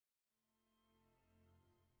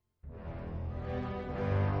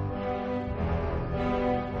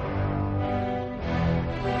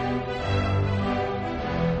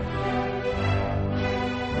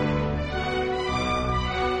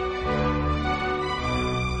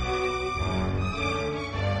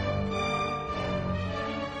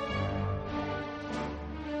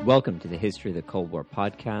Welcome to the History of the Cold War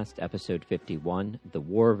podcast, episode 51, The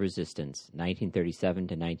War of Resistance, 1937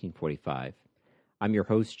 to 1945. I'm your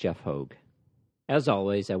host, Jeff Hogue. As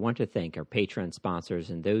always, I want to thank our Patreon sponsors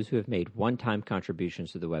and those who have made one-time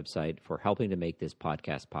contributions to the website for helping to make this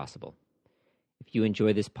podcast possible. If you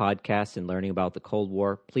enjoy this podcast and learning about the Cold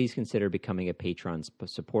War, please consider becoming a Patreon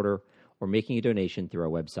supporter or making a donation through our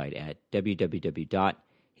website at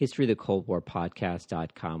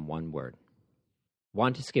www.historyofthecoldwarpodcast.com, one word.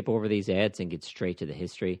 Want to skip over these ads and get straight to the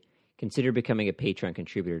history? Consider becoming a Patreon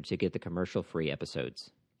contributor to get the commercial-free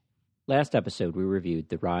episodes. Last episode, we reviewed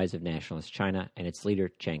the rise of Nationalist China and its leader,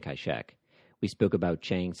 Chiang Kai-shek. We spoke about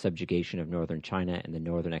Chiang's subjugation of northern China and the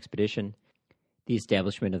Northern Expedition, the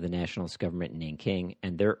establishment of the nationalist government in Nanking,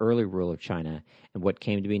 and their early rule of China and what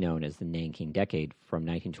came to be known as the Nanking Decade from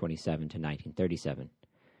 1927 to 1937.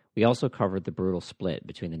 We also covered the brutal split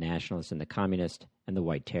between the nationalists and the communists and the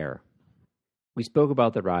White Terror. We spoke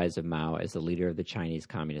about the rise of Mao as the leader of the Chinese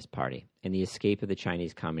Communist Party and the escape of the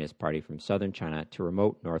Chinese Communist Party from southern China to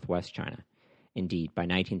remote northwest China. Indeed, by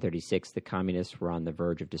 1936, the communists were on the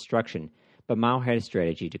verge of destruction, but Mao had a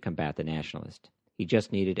strategy to combat the nationalists. He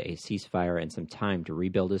just needed a ceasefire and some time to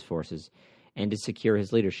rebuild his forces and to secure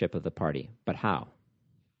his leadership of the party. But how?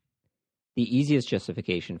 The easiest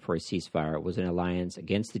justification for a ceasefire was an alliance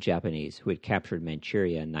against the Japanese, who had captured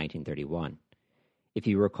Manchuria in 1931. If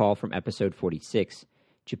you recall from episode 46,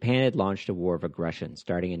 Japan had launched a war of aggression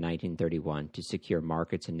starting in 1931 to secure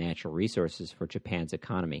markets and natural resources for Japan's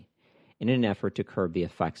economy in an effort to curb the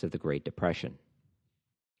effects of the Great Depression.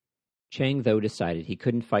 Chiang, though, decided he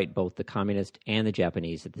couldn't fight both the communists and the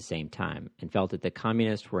Japanese at the same time and felt that the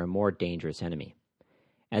communists were a more dangerous enemy.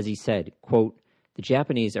 As he said, quote, "The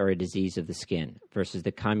Japanese are a disease of the skin versus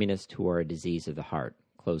the communists who are a disease of the heart,"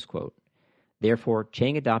 close quote. Therefore,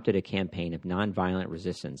 Chiang adopted a campaign of nonviolent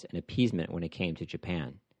resistance and appeasement when it came to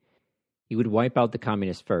Japan. He would wipe out the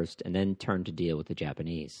communists first and then turn to deal with the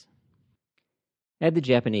Japanese. Had the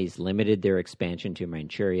Japanese limited their expansion to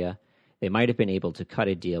Manchuria, they might have been able to cut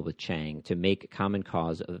a deal with Chiang to make a common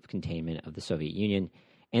cause of containment of the Soviet Union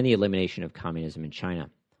and the elimination of communism in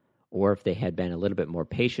China. Or if they had been a little bit more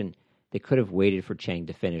patient, they could have waited for Chiang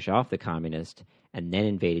to finish off the communists and then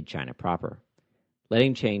invaded China proper,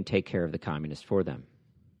 letting Chiang take care of the communists for them.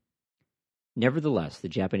 Nevertheless, the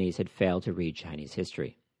Japanese had failed to read Chinese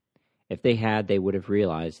history. If they had, they would have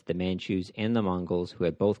realized the Manchus and the Mongols, who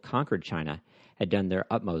had both conquered China, had done their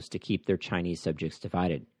utmost to keep their Chinese subjects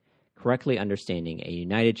divided, correctly understanding a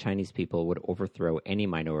united Chinese people would overthrow any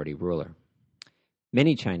minority ruler.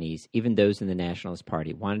 Many Chinese, even those in the Nationalist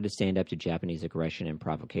Party, wanted to stand up to Japanese aggression and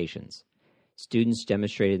provocations. Students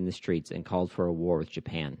demonstrated in the streets and called for a war with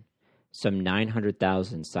Japan. Some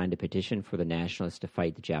 900,000 signed a petition for the nationalists to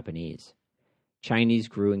fight the Japanese. Chinese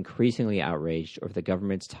grew increasingly outraged over the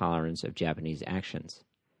government's tolerance of Japanese actions.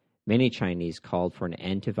 Many Chinese called for an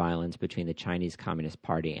end to violence between the Chinese Communist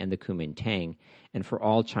Party and the Kuomintang, and for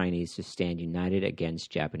all Chinese to stand united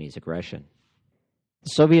against Japanese aggression. The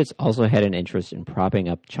Soviets also had an interest in propping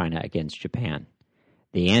up China against Japan.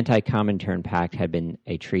 The Anti-Comintern Pact had been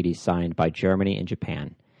a treaty signed by Germany and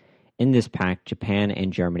Japan. In this pact, Japan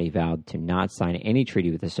and Germany vowed to not sign any treaty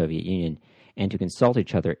with the Soviet Union and to consult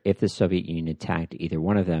each other if the Soviet Union attacked either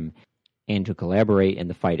one of them, and to collaborate in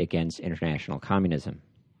the fight against international communism.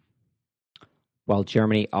 While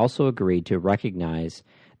Germany also agreed to recognize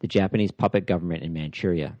the Japanese puppet government in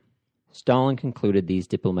Manchuria. Stalin concluded these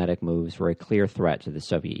diplomatic moves were a clear threat to the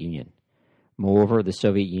Soviet Union. Moreover, the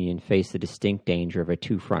Soviet Union faced the distinct danger of a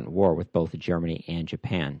two-front war with both Germany and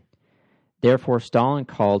Japan. Therefore, Stalin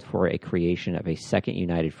called for a creation of a second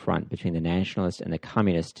united front between the nationalists and the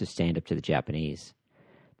communists to stand up to the Japanese.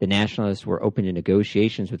 The nationalists were open to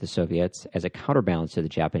negotiations with the Soviets as a counterbalance to the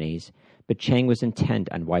Japanese, but Chiang was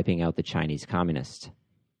intent on wiping out the Chinese communists.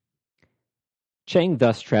 Chiang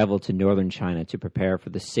thus traveled to northern China to prepare for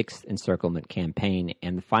the Sixth Encirclement Campaign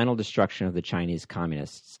and the final destruction of the Chinese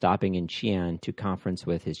communists, stopping in Xi'an to conference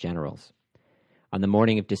with his generals. On the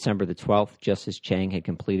morning of December the 12th, just as Chiang had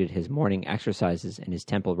completed his morning exercises in his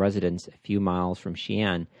temple residence a few miles from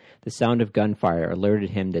Xi'an, the sound of gunfire alerted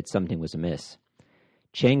him that something was amiss.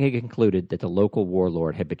 Chiang had concluded that the local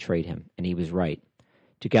warlord had betrayed him, and he was right.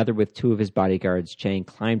 Together with two of his bodyguards, Chiang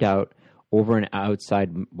climbed out over an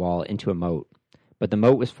outside wall into a moat. But the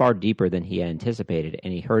moat was far deeper than he had anticipated,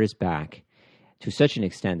 and he hurt his back to such an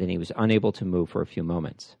extent that he was unable to move for a few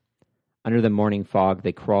moments. Under the morning fog,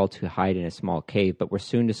 they crawled to hide in a small cave, but were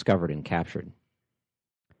soon discovered and captured.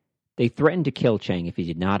 They threatened to kill Chiang if he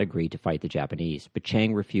did not agree to fight the Japanese, but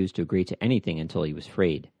Chiang refused to agree to anything until he was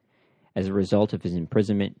freed. As a result of his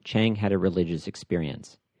imprisonment, Chiang had a religious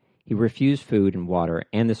experience. He refused food and water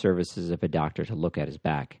and the services of a doctor to look at his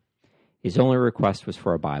back. His only request was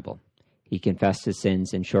for a Bible. He confessed his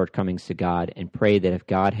sins and shortcomings to God and prayed that if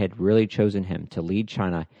God had really chosen him to lead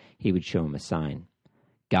China, he would show him a sign.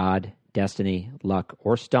 God, destiny, luck,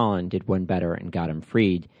 or Stalin did one better and got him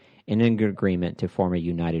freed in an agreement to form a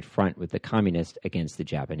united front with the communists against the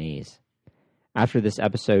Japanese. After this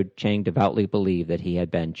episode, Chiang devoutly believed that he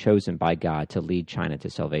had been chosen by God to lead China to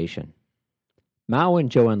salvation. Mao and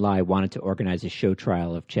Zhou Enlai wanted to organize a show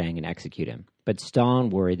trial of Chiang and execute him, but Stalin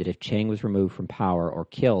worried that if Chiang was removed from power or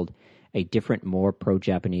killed, a different, more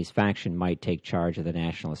pro-Japanese faction might take charge of the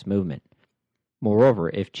nationalist movement. Moreover,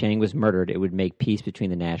 if Chiang was murdered, it would make peace between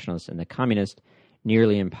the nationalists and the communists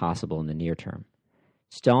nearly impossible in the near term.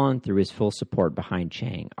 Stalin threw his full support behind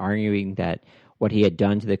Chiang, arguing that what he had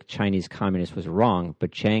done to the Chinese communists was wrong,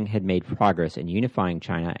 but Chiang had made progress in unifying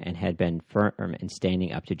China and had been firm in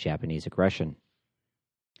standing up to Japanese aggression.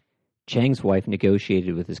 Chiang's wife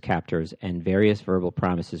negotiated with his captors, and various verbal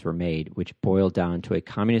promises were made, which boiled down to a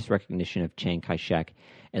communist recognition of Chiang Kai-shek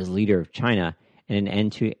as leader of China and an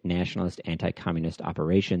end to nationalist anti-communist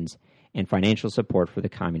operations and financial support for the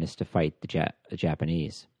communists to fight the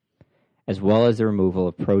Japanese, as well as the removal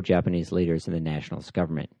of pro-Japanese leaders in the nationalist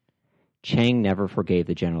government. Chiang never forgave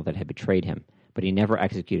the general that had betrayed him, but he never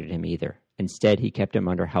executed him either. Instead, he kept him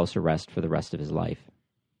under house arrest for the rest of his life.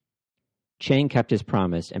 Chiang kept his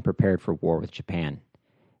promise and prepared for war with Japan.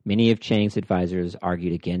 Many of Chiang's advisors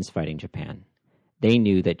argued against fighting Japan. They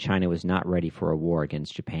knew that China was not ready for a war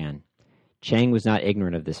against Japan. Chiang was not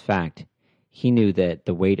ignorant of this fact. He knew that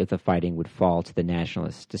the weight of the fighting would fall to the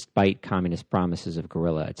nationalists despite communist promises of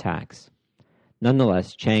guerrilla attacks.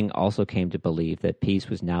 Nonetheless, Chiang also came to believe that peace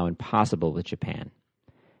was now impossible with Japan.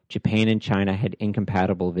 Japan and China had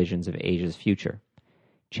incompatible visions of Asia's future.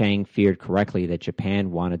 Chiang feared correctly that Japan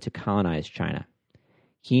wanted to colonize China.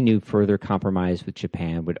 He knew further compromise with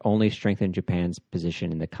Japan would only strengthen Japan's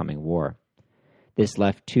position in the coming war. This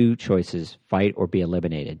left two choices: fight or be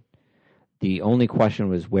eliminated. The only question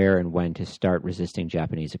was where and when to start resisting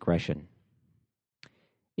Japanese aggression.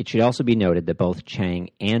 It should also be noted that both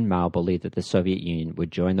Chiang and Mao believed that the Soviet Union would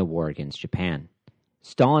join the war against Japan.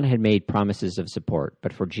 Stalin had made promises of support,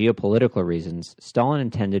 but for geopolitical reasons, Stalin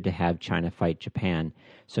intended to have China fight Japan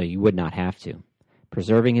so he would not have to,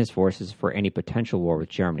 preserving his forces for any potential war with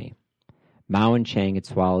Germany. Mao and Chiang had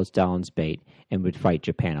swallowed Stalin's bait and would fight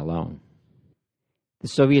Japan alone. The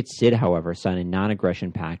Soviets did, however, sign a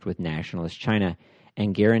non-aggression pact with nationalist China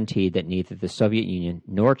and guaranteed that neither the Soviet Union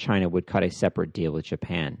nor China would cut a separate deal with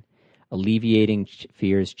Japan, alleviating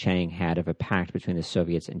fears Chiang had of a pact between the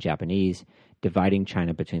Soviets and Japanese, dividing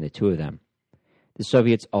China between the two of them. The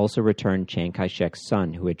Soviets also returned Chiang Kai-shek's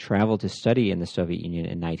son, who had traveled to study in the Soviet Union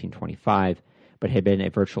in 1925, but had been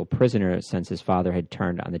a virtual prisoner since his father had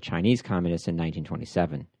turned on the Chinese communists in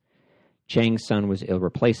 1927. Chiang's son was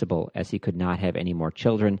irreplaceable, as he could not have any more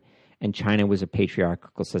children, and China was a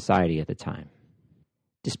patriarchal society at the time.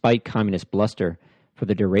 Despite communist bluster, for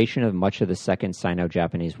the duration of much of the Second Sino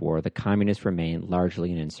Japanese War, the communists remained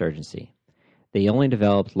largely in insurgency. They only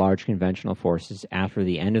developed large conventional forces after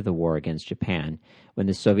the end of the war against Japan, when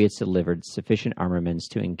the Soviets delivered sufficient armaments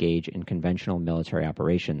to engage in conventional military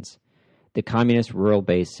operations. The communist rural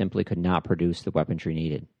base simply could not produce the weaponry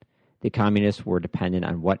needed. The communists were dependent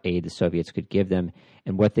on what aid the Soviets could give them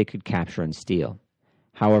and what they could capture and steal.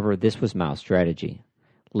 However, this was Mao's strategy,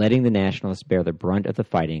 letting the nationalists bear the brunt of the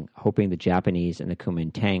fighting, hoping the Japanese and the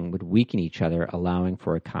Kuomintang would weaken each other, allowing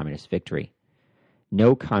for a communist victory.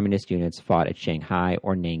 No communist units fought at Shanghai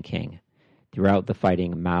or Nanking. Throughout the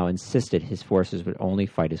fighting, Mao insisted his forces would only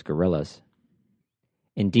fight as guerrillas.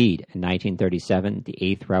 Indeed, in 1937, the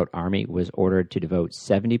 8th Route Army was ordered to devote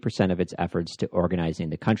 70% of its efforts to organizing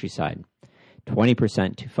the countryside,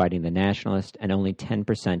 20% to fighting the nationalists, and only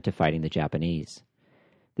 10% to fighting the Japanese.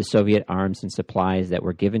 The Soviet arms and supplies that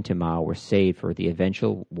were given to Mao were saved for the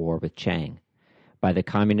eventual war with Chiang. By the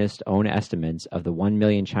Communists' own estimates of the 1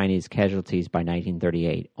 million Chinese casualties by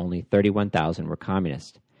 1938, only 31,000 were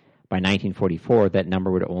Communist. By 1944, that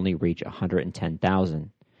number would only reach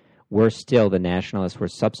 110,000. Worse still, the Nationalists were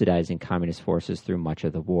subsidizing Communist forces through much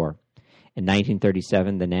of the war. In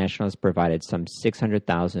 1937, the Nationalists provided some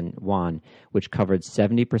 600,000 yuan, which covered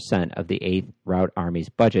 70% of the 8th Route Army's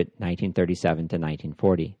budget 1937 to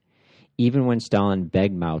 1940. Even when Stalin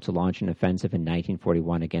begged Mao to launch an offensive in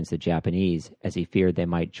 1941 against the Japanese, as he feared they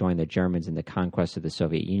might join the Germans in the conquest of the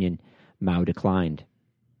Soviet Union, Mao declined.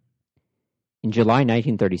 In July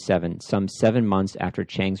 1937, some 7 months after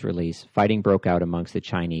Chiang's release, fighting broke out amongst the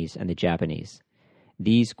Chinese and the Japanese.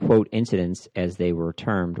 These, quote, incidents, as they were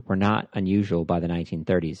termed, were not unusual by the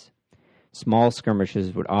 1930s. Small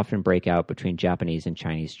skirmishes would often break out between Japanese and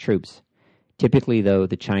Chinese troops. Typically, though,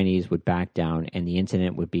 the Chinese would back down and the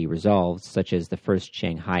incident would be resolved, such as the first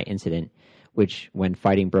Shanghai incident, which, when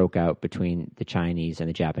fighting broke out between the Chinese and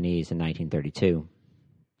the Japanese in 1932.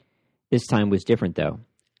 This time was different, though.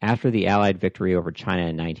 After the Allied victory over China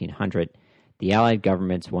in 1900, the Allied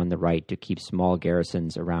governments won the right to keep small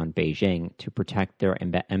garrisons around Beijing to protect their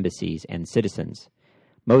embassies and citizens.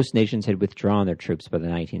 Most nations had withdrawn their troops by the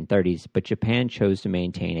 1930s, but Japan chose to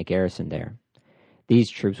maintain a garrison there.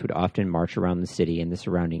 These troops would often march around the city and the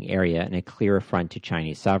surrounding area in a clear affront to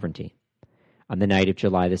Chinese sovereignty. On the night of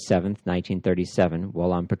July the 7th, 1937,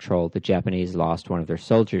 while on patrol, the Japanese lost one of their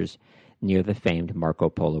soldiers near the famed Marco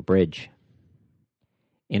Polo Bridge.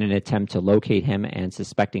 In an attempt to locate him and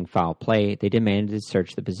suspecting foul play, they demanded to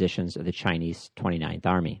search the positions of the Chinese 29th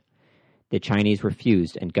Army. The Chinese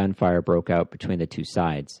refused, and gunfire broke out between the two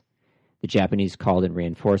sides. The Japanese called in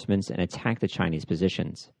reinforcements and attacked the Chinese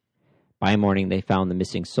positions. By morning, they found the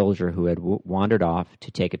missing soldier who had wandered off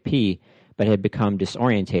to take a pee, but had become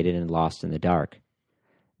disorientated and lost in the dark.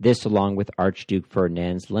 This, along with Archduke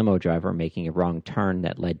Ferdinand's limo driver making a wrong turn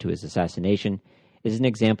that led to his assassination, is an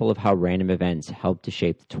example of how random events helped to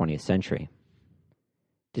shape the 20th century.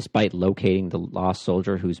 Despite locating the lost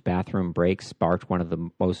soldier whose bathroom break sparked one of the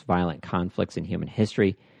most violent conflicts in human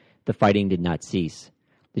history, the fighting did not cease.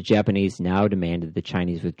 The Japanese now demanded the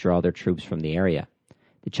Chinese withdraw their troops from the area.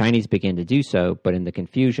 The Chinese began to do so, but in the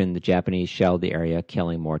confusion, the Japanese shelled the area,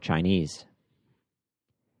 killing more Chinese.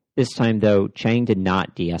 This time, though, Chiang did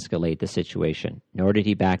not de-escalate the situation, nor did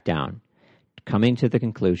he back down, coming to the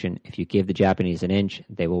conclusion, if you give the Japanese an inch,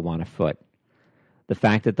 they will want a foot. The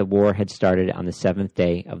fact that the war had started on the 7th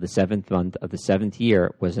day of the 7th month of the 7th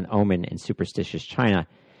year was an omen in superstitious China,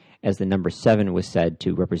 as the number 7 was said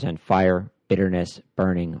to represent fire, bitterness,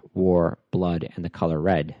 burning, war, blood, and the color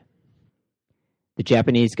red. The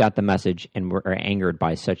Japanese got the message and were angered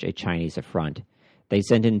by such a Chinese affront. They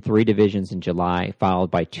sent in 3 divisions in July,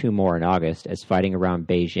 followed by 2 more in August, as fighting around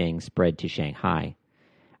Beijing spread to Shanghai.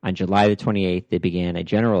 On July the 28th, they began a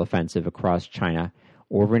general offensive across China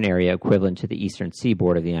over an area equivalent to the eastern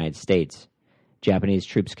seaboard of the United States. Japanese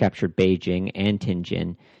troops captured Beijing and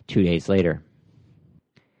Tianjin 2 days later.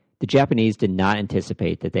 The Japanese did not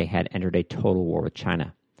anticipate that they had entered a total war with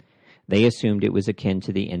China. They assumed it was akin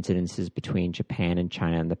to the incidences between Japan and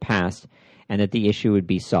China in the past, and that the issue would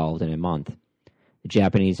be solved in a month. The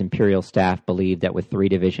Japanese imperial staff believed that with 3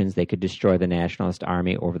 divisions they could destroy the Nationalist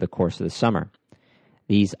army over the course of the summer.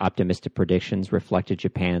 These optimistic predictions reflected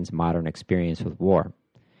Japan's modern experience with war.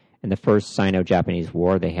 In the First Sino Japanese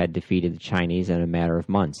War, they had defeated the Chinese in a matter of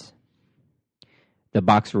months. The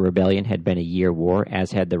Boxer Rebellion had been a year war,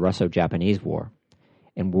 as had the Russo-Japanese War.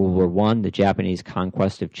 In World War I, the Japanese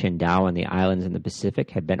conquest of Qingdao and the islands in the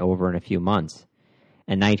Pacific had been over in a few months.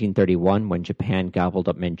 In 1931, when Japan gobbled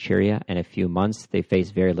up Manchuria, in a few months they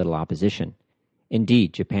faced very little opposition.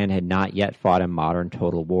 Indeed, Japan had not yet fought a modern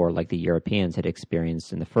total war like the Europeans had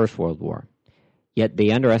experienced in the First World War. Yet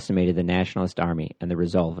they underestimated the Nationalist army and the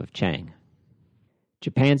resolve of Chiang.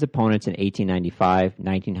 Japan's opponents in 1895,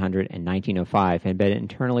 1900, and 1905 had been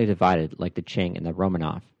internally divided like the Qing and the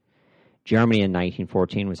Romanov. Germany in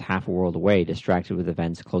 1914 was half a world away, distracted with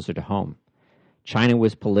events closer to home. China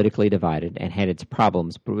was politically divided and had its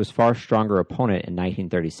problems, but was a far stronger opponent in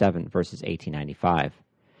 1937 versus 1895.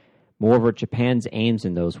 Moreover, Japan's aims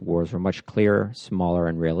in those wars were much clearer, smaller,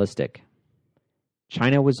 and realistic.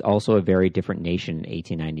 China was also a very different nation in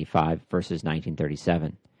 1895 versus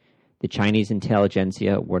 1937. The Chinese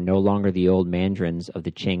intelligentsia were no longer the old mandarins of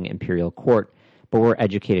the Qing imperial court, but were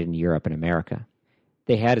educated in Europe and America.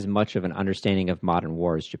 They had as much of an understanding of modern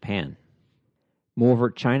war as Japan. Moreover,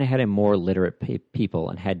 China had a more literate people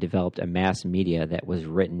and had developed a mass media that was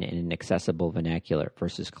written in an accessible vernacular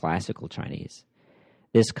versus classical Chinese.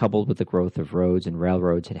 This, coupled with the growth of roads and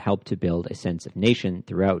railroads, had helped to build a sense of nation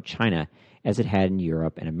throughout China as it had in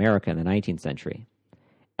Europe and America in the 19th century.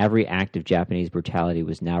 Every act of Japanese brutality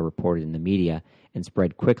was now reported in the media and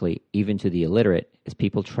spread quickly, even to the illiterate, as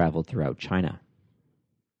people traveled throughout China.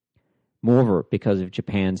 Moreover, because of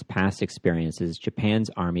Japan's past experiences, Japan's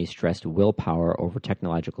army stressed willpower over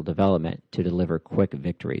technological development to deliver quick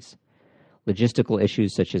victories. Logistical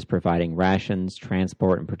issues such as providing rations,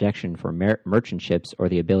 transport, and protection for merchant ships or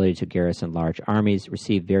the ability to garrison large armies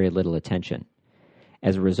received very little attention.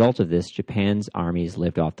 As a result of this, Japan's armies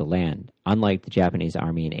lived off the land, unlike the Japanese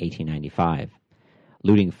army in 1895,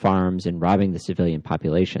 looting farms and robbing the civilian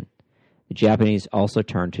population. The Japanese also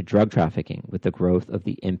turned to drug trafficking with the growth of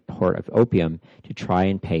the import of opium to try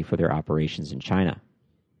and pay for their operations in China.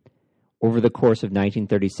 Over the course of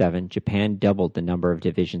 1937, Japan doubled the number of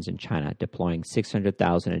divisions in China, deploying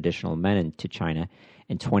 600,000 additional men into China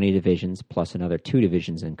and 20 divisions plus another 2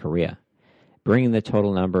 divisions in Korea, bringing the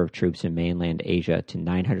total number of troops in mainland Asia to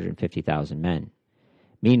 950,000 men.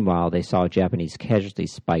 Meanwhile, they saw Japanese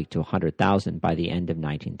casualties spike to 100,000 by the end of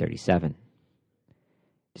 1937.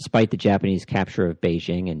 Despite the Japanese capture of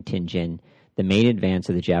Beijing and Tianjin, the main advance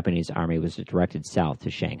of the Japanese army was directed south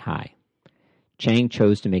to Shanghai. Chiang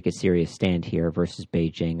chose to make a serious stand here versus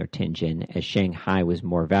Beijing or Tianjin, as Shanghai was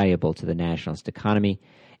more valuable to the nationalist economy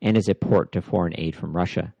and as a port to foreign aid from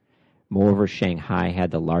Russia. Moreover, Shanghai had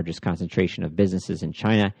the largest concentration of businesses in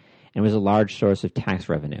China and was a large source of tax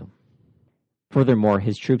revenue. Furthermore,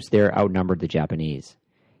 his troops there outnumbered the Japanese.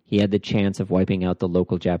 He had the chance of wiping out the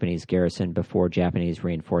local Japanese garrison before Japanese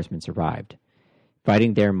reinforcements arrived.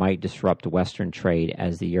 Fighting there might disrupt Western trade,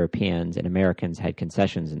 as the Europeans and Americans had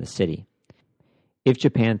concessions in the city. If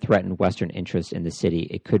Japan threatened Western interests in the city,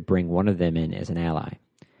 it could bring one of them in as an ally.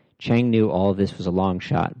 Chiang knew all of this was a long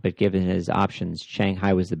shot, but given his options,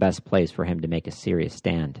 Shanghai was the best place for him to make a serious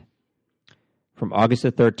stand. From August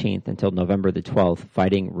the 13th until November the 12th,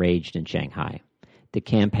 fighting raged in Shanghai. The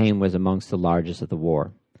campaign was amongst the largest of the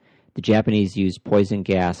war. The Japanese used poison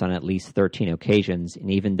gas on at least 13 occasions,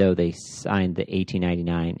 and even though they signed the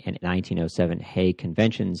 1899 and 1907 Hague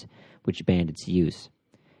Conventions, which banned its use.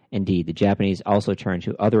 Indeed, the Japanese also turned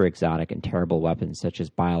to other exotic and terrible weapons, such as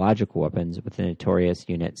biological weapons with the notorious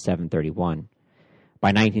Unit 731. By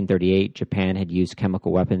 1938, Japan had used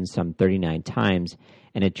chemical weapons some 39 times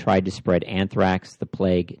and had tried to spread anthrax, the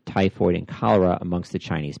plague, typhoid, and cholera amongst the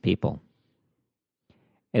Chinese people.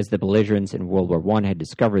 As the belligerents in World War I had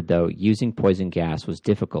discovered, though, using poison gas was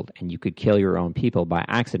difficult, and you could kill your own people by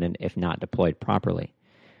accident if not deployed properly.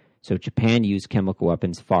 So Japan used chemical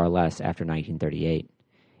weapons far less after 1938.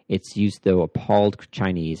 Its use, though, appalled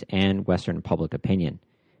Chinese and Western public opinion,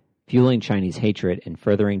 fueling Chinese hatred and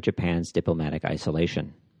furthering Japan's diplomatic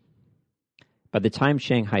isolation. By the time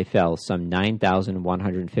Shanghai fell, some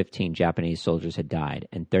 9,115 Japanese soldiers had died,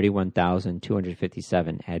 and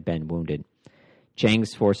 31,257 had been wounded.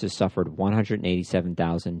 Chiang's forces suffered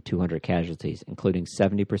 187,200 casualties, including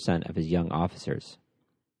 70% of his young officers.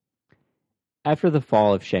 After the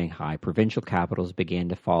fall of Shanghai, provincial capitals began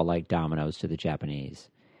to fall like dominoes to the Japanese.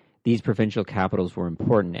 These provincial capitals were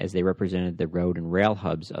important as they represented the road and rail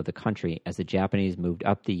hubs of the country as the Japanese moved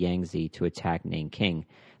up the Yangtze to attack Nanking,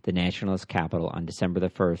 the nationalist capital, on December the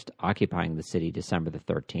 1st, occupying the city December the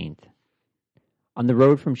 13th. On the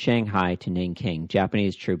road from Shanghai to Nanking,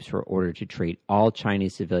 Japanese troops were ordered to treat all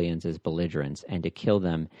Chinese civilians as belligerents and to kill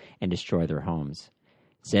them and destroy their homes.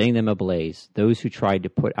 Setting them ablaze, those who tried to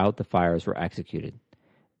put out the fires were executed.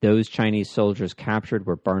 Those Chinese soldiers captured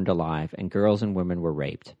were burned alive, and girls and women were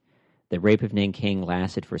raped. The rape of Nanking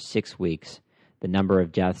lasted for 6 weeks. The number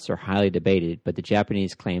of deaths are highly debated, but the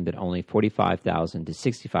Japanese claimed that only 45,000 to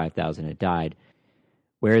 65,000 had died,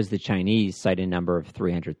 whereas the Chinese cite a number of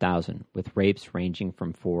 300,000, with rapes ranging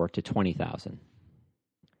from 4 to 20,000.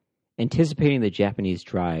 Anticipating the Japanese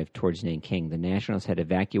drive towards Nanking, the Nationalists had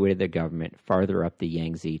evacuated their government farther up the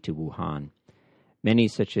Yangtze to Wuhan. Many,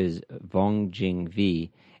 such as Wang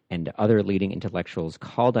Jingvi and other leading intellectuals,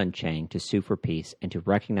 called on Chiang to sue for peace and to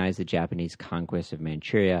recognize the Japanese conquest of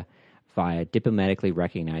Manchuria via diplomatically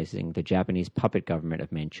recognizing the Japanese puppet government of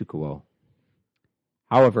Manchukuo.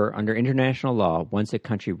 However, under international law, once a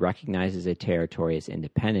country recognizes a territory as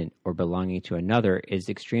independent or belonging to another, it is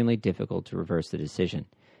extremely difficult to reverse the decision,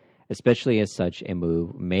 especially as such a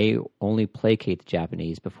move may only placate the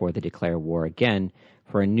Japanese before they declare war again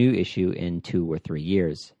for a new issue in 2 or 3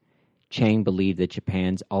 years. Chiang believed that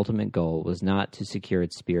Japan's ultimate goal was not to secure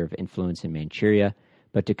its sphere of influence in Manchuria,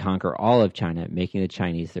 but to conquer all of China, making the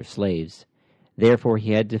Chinese their slaves. Therefore,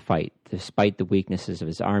 he had to fight, despite the weaknesses of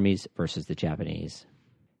his armies, versus the Japanese.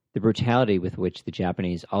 The brutality with which the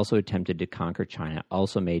Japanese also attempted to conquer China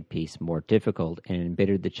also made peace more difficult and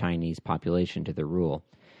embittered the Chinese population to their rule.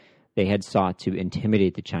 They had sought to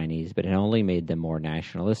intimidate the Chinese, but had only made them more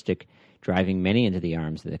nationalistic, driving many into the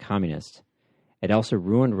arms of the communists. It also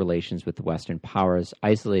ruined relations with the Western powers,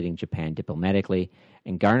 isolating Japan diplomatically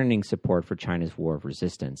and garnering support for China's war of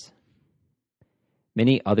resistance.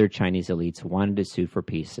 Many other Chinese elites wanted to sue for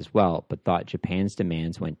peace as well, but thought Japan's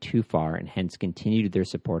demands went too far and hence continued their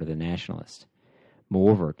support of the Nationalists.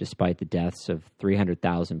 Moreover, despite the deaths of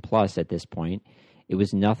 300,000 plus at this point, it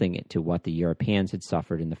was nothing to what the Europeans had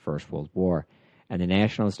suffered in the First World War, and the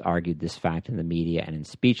Nationalists argued this fact in the media and in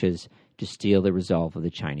speeches to steal the resolve of the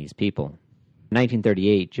Chinese people. In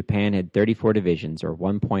 1938, Japan had 34 divisions, or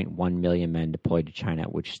 1.1 million men deployed to China,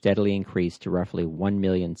 which steadily increased to roughly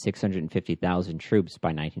 1,650,000 troops by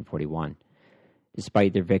 1941.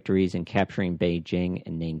 Despite their victories in capturing Beijing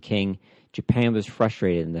and Nanking, Japan was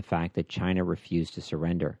frustrated in the fact that China refused to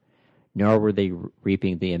surrender, nor were they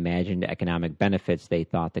reaping the imagined economic benefits they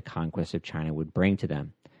thought the conquest of China would bring to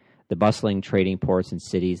them. The bustling trading ports and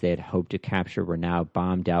cities they had hoped to capture were now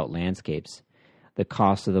bombed-out landscapes. The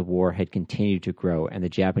cost of the war had continued to grow, and the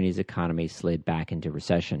Japanese economy slid back into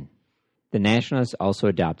recession. The Nationalists also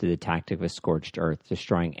adopted the tactic of a scorched earth,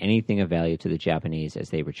 destroying anything of value to the Japanese as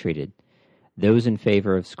they retreated. Those in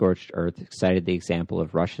favor of scorched earth cited the example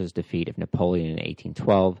of Russia's defeat of Napoleon in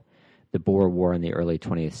 1812, the Boer War in the early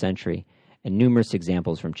 20th century, and numerous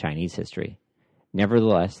examples from Chinese history.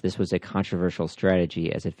 Nevertheless, this was a controversial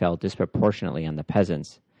strategy as it fell disproportionately on the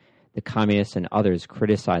peasants. The Communists and others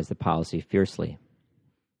criticized the policy fiercely.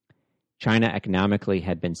 China economically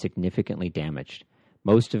had been significantly damaged.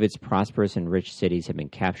 Most of its prosperous and rich cities had been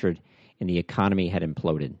captured, and the economy had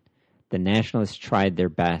imploded. The Nationalists tried their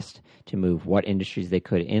best to move what industries they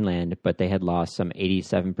could inland, but they had lost some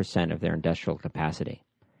 87% of their industrial capacity.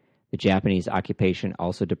 The Japanese occupation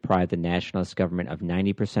also deprived the Nationalist government of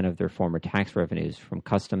 90% of their former tax revenues from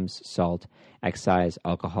customs, salt, excise,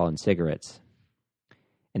 alcohol, and cigarettes.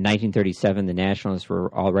 In 1937, the Nationalists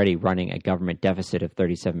were already running a government deficit of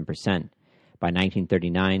 37%. By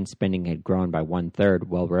 1939, spending had grown by one-third,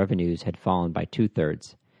 while revenues had fallen by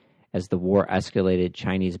two-thirds. As the war escalated,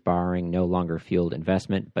 Chinese borrowing no longer fueled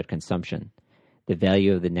investment, but consumption. The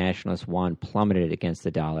value of the Nationalist yuan plummeted against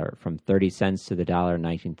the dollar from 30 cents to the dollar in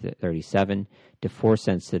 1937 to 4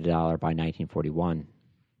 cents to the dollar by 1941.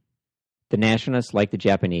 The Nationalists, like the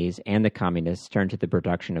Japanese and the Communists, turned to the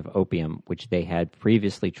production of opium, which they had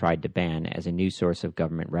previously tried to ban, as a new source of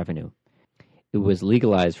government revenue. It was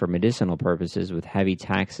legalized for medicinal purposes with heavy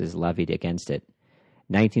taxes levied against it.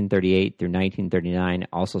 1938 through 1939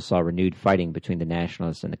 also saw renewed fighting between the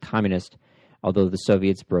Nationalists and the Communists, although the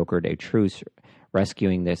Soviets brokered a truce,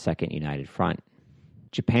 rescuing the Second United Front.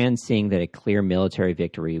 Japan, seeing that a clear military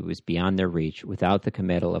victory was beyond their reach without the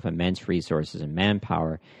committal of immense resources and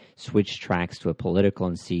manpower, switched tracks to a political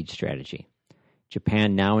and siege strategy.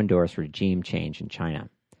 Japan now endorsed regime change in China.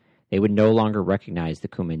 They would no longer recognize the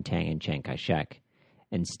Kuomintang and Chiang Kai-shek.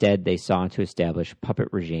 Instead, they sought to establish puppet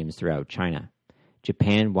regimes throughout China.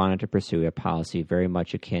 Japan wanted to pursue a policy very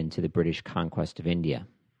much akin to the British conquest of India.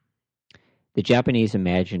 The Japanese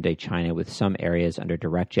imagined a China with some areas under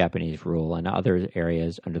direct Japanese rule and other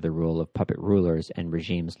areas under the rule of puppet rulers and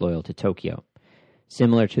regimes loyal to Tokyo.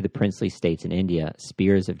 Similar to the princely states in India,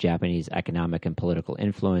 spheres of Japanese economic and political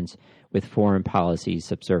influence, with foreign policies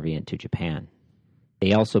subservient to Japan.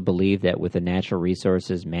 They also believed that with the natural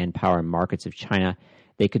resources, manpower, and markets of China,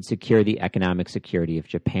 they could secure the economic security of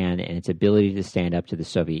Japan and its ability to stand up to the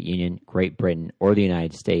Soviet Union, Great Britain, or the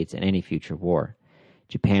United States in any future war.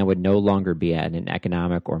 Japan would no longer be at an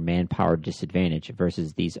economic or manpower disadvantage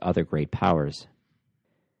versus these other great powers.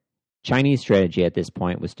 Chinese strategy at this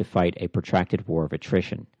point was to fight a protracted war of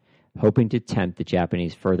attrition, hoping to tempt the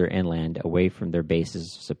Japanese further inland away from their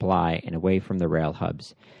bases of supply and away from the rail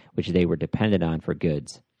hubs, which they were dependent on for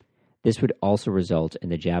goods. This would also result in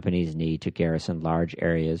the Japanese need to garrison large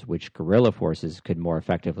areas which guerrilla forces could more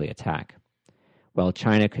effectively attack. While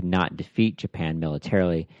China could not defeat Japan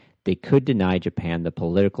militarily, they could deny Japan the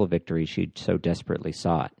political victory she so desperately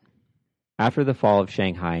sought. After the fall of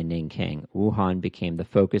Shanghai and Nanking, Wuhan became the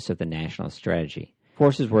focus of the nationalist strategy.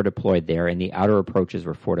 Forces were deployed there and the outer approaches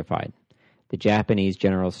were fortified. The Japanese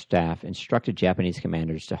General Staff instructed Japanese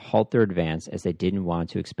commanders to halt their advance as they didn't want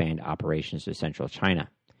to expand operations to central China.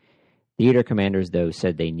 Theater commanders, though,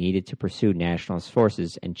 said they needed to pursue nationalist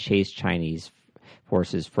forces and chase Chinese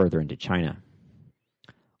forces further into China.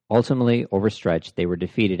 Ultimately, overstretched, they were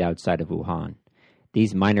defeated outside of Wuhan.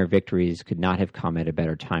 These minor victories could not have come at a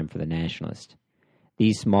better time for the nationalists.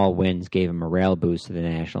 These small wins gave a morale boost to the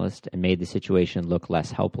nationalists and made the situation look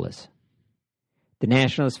less helpless. The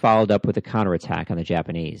nationalists followed up with a counterattack on the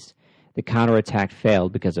Japanese. The counterattack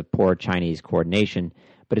failed because of poor Chinese coordination,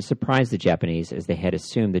 but it surprised the Japanese as they had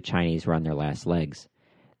assumed the Chinese were on their last legs.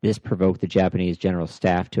 This provoked the Japanese General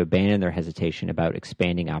Staff to abandon their hesitation about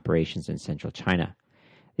expanding operations in central China.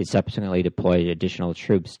 They subsequently deployed additional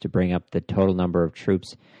troops to bring up the total number of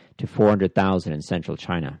troops to 400,000 in central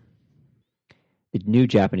China. The new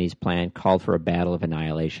Japanese plan called for a battle of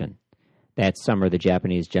annihilation. That summer, the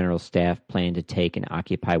Japanese General Staff planned to take and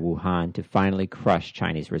occupy Wuhan to finally crush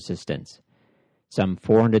Chinese resistance. Some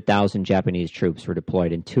 400,000 Japanese troops were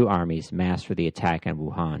deployed in two armies massed for the attack on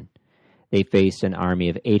Wuhan. They faced an army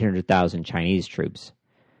of 800,000 Chinese troops.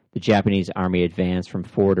 The Japanese army advanced from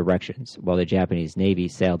 4 directions, while the Japanese navy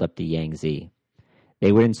sailed up the Yangtze.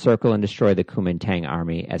 They would encircle and destroy the Kuomintang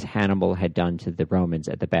army, as Hannibal had done to the Romans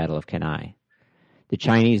at the Battle of Cannae. The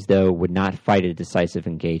Chinese, though, would not fight a decisive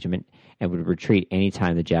engagement and would retreat any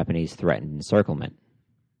time the Japanese threatened encirclement.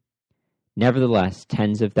 Nevertheless,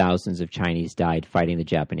 tens of thousands of Chinese died fighting the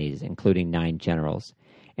Japanese, including 9 generals.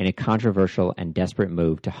 In a controversial and desperate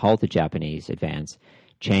move to halt the Japanese advance,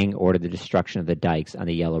 Chiang ordered the destruction of the dikes on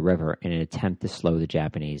the Yellow River in an attempt to slow the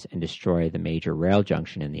Japanese and destroy the major rail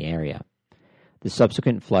junction in the area. The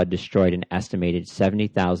subsequent flood destroyed an estimated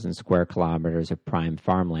 70,000 square kilometers of prime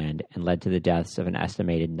farmland and led to the deaths of an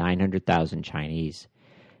estimated 900,000 Chinese,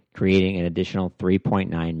 creating an additional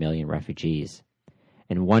 3.9 million refugees.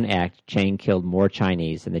 In one act, Chiang killed more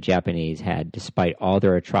Chinese than the Japanese had, despite all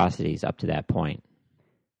their atrocities up to that point.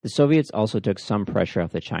 The Soviets also took some pressure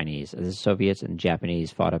off the Chinese, as the Soviets and the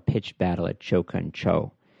Japanese fought a pitched battle at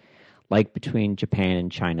Chokuncho. Like between Japan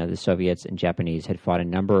and China, the Soviets and Japanese had fought a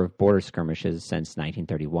number of border skirmishes since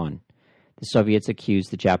 1931. The Soviets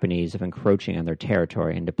accused the Japanese of encroaching on their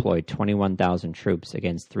territory and deployed 21,000 troops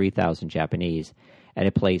against 3,000 Japanese at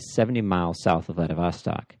a place 70 miles south of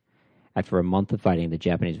Vladivostok. After a month of fighting, the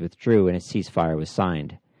Japanese withdrew and a ceasefire was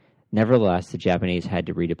signed. Nevertheless, the Japanese had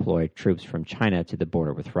to redeploy troops from China to the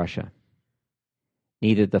border with Russia.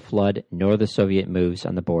 Neither the flood nor the Soviet moves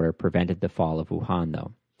on the border prevented the fall of Wuhan,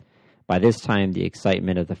 though. By this time, the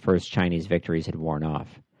excitement of the first Chinese victories had worn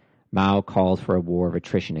off. Mao called for a war of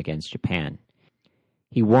attrition against Japan.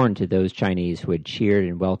 He warned to those Chinese who had cheered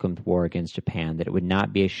and welcomed war against Japan that it would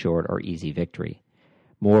not be a short or easy victory.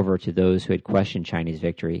 Moreover, to those who had questioned Chinese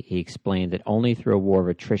victory, he explained that only through a war of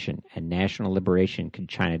attrition and national liberation could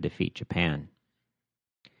China defeat Japan.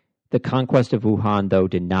 The conquest of Wuhan, though,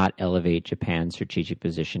 did not elevate Japan's strategic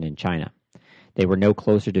position in China. They were no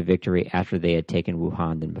closer to victory after they had taken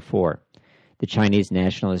Wuhan than before. The Chinese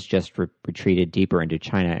nationalists just retreated deeper into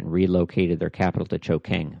China and relocated their capital to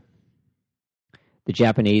Chongqing. The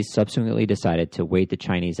Japanese subsequently decided to wait the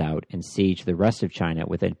Chinese out and siege the rest of China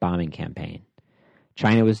with a bombing campaign.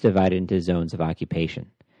 China was divided into zones of occupation.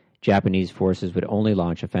 Japanese forces would only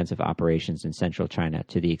launch offensive operations in central China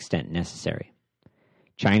to the extent necessary.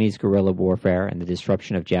 Chinese guerrilla warfare and the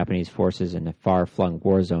disruption of Japanese forces in the far-flung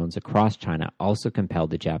war zones across China also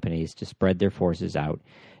compelled the Japanese to spread their forces out,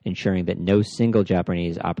 ensuring that no single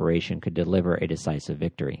Japanese operation could deliver a decisive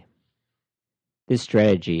victory. This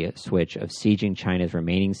strategy switch of sieging China's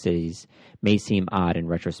remaining cities may seem odd in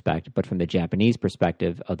retrospect, but from the Japanese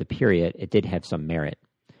perspective of the period, it did have some merit.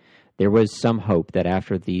 There was some hope that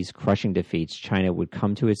after these crushing defeats, China would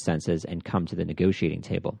come to its senses and come to the negotiating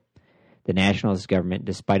table. The nationalist government,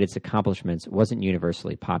 despite its accomplishments, wasn't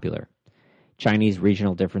universally popular. Chinese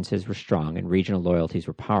regional differences were strong and regional loyalties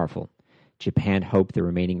were powerful. Japan hoped the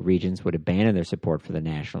remaining regions would abandon their support for the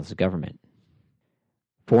nationalist government.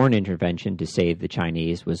 Foreign intervention to save the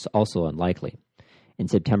Chinese was also unlikely. In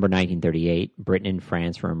September 1938, Britain and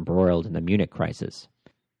France were embroiled in the Munich crisis.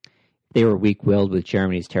 They were weak-willed with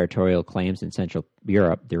Germany's territorial claims in Central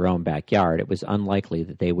Europe, their own backyard. It was unlikely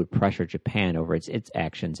that they would pressure Japan over its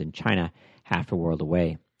actions in China half a world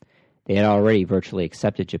away. They had already virtually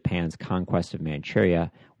accepted Japan's conquest of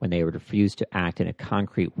Manchuria when they refused to act in a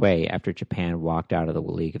concrete way after Japan walked out of the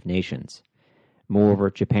League of Nations.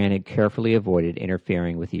 Moreover, Japan had carefully avoided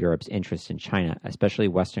interfering with Europe's interests in China, especially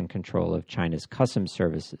Western control of China's customs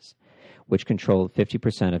services, which controlled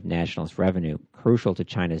 50% of nationalist revenue, crucial to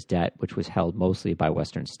China's debt, which was held mostly by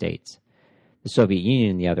Western states. The Soviet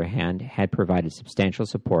Union, on the other hand, had provided substantial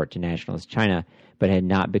support to nationalist China, but had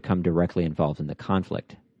not become directly involved in the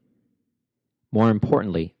conflict. More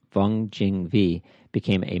importantly, Wang Jingvi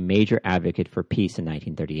became a major advocate for peace in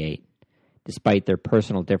 1938. Despite their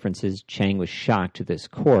personal differences, Chiang was shocked to this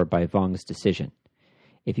core by Wang's decision.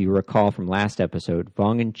 If you recall from last episode,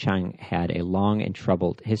 Wang and Chiang had a long and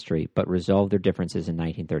troubled history, but resolved their differences in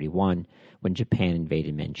 1931 when Japan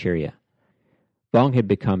invaded Manchuria. Wang had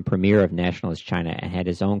become premier of nationalist China and had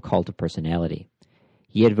his own cult of personality.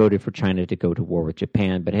 He had voted for China to go to war with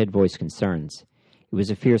Japan, but had voiced concerns. He was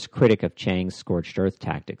a fierce critic of Chiang's scorched earth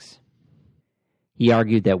tactics. He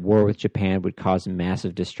argued that war with Japan would cause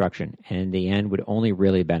massive destruction, and in the end would only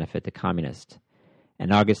really benefit the communists.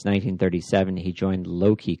 In August 1937, he joined the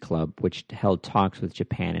Low-Key Club, which held talks with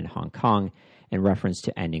Japan and Hong Kong in reference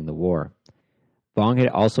to ending the war. Wang had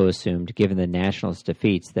also assumed, given the nationalist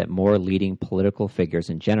defeats, that more leading political figures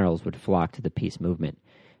and generals would flock to the peace movement,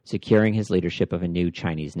 securing his leadership of a new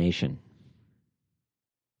Chinese nation.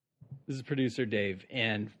 This is producer Dave,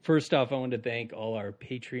 and first off, I want to thank all our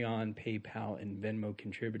Patreon, PayPal, and Venmo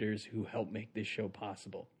contributors who help make this show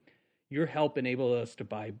possible. Your help enabled us to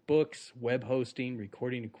buy books, web hosting,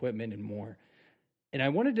 recording equipment, and more. And I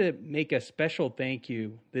wanted to make a special thank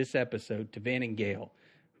you this episode to Van and Gale,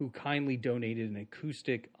 who kindly donated an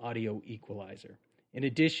acoustic audio equalizer. In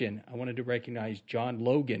addition, I wanted to recognize John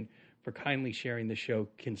Logan for kindly sharing the show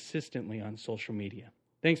consistently on social media.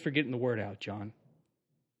 Thanks for getting the word out, John.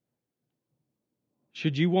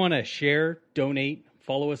 Should you want to share, donate,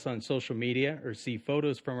 follow us on social media, or see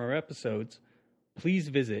photos from our episodes, please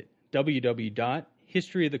visit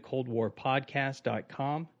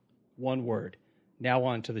www.historyofthecoldwarpodcast.com. One word. Now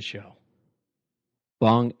on to the show.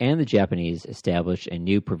 Vong and the Japanese established a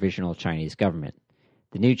new provisional Chinese government.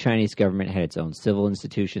 The new Chinese government had its own civil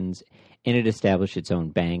institutions, and it established its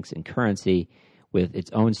own banks and currency with its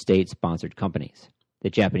own state-sponsored companies. The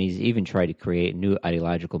Japanese even tried to create a new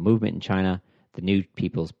ideological movement in China, the New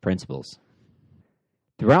People's Principles.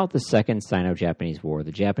 Throughout the Second Sino Japanese War,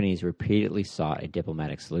 the Japanese repeatedly sought a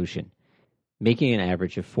diplomatic solution, making an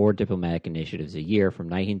average of 4 diplomatic initiatives a year from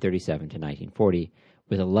 1937 to 1940,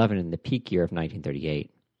 with 11 in the peak year of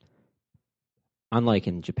 1938. Unlike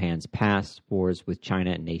in Japan's past wars with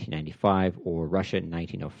China in 1895 or Russia in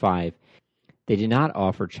 1905, they did not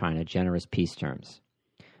offer China generous peace terms.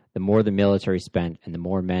 The more the military spent and the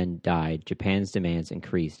more men died, Japan's demands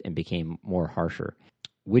increased and became more harsher,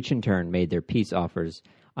 which in turn made their peace offers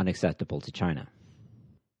unacceptable to China.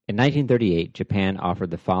 In 1938, Japan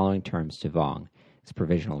offered the following terms to Vong, its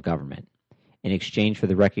provisional government. In exchange for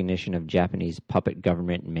the recognition of Japanese puppet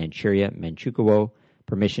government in Manchuria, Manchukuo,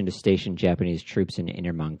 permission to station Japanese troops in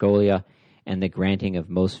Inner Mongolia, and the granting of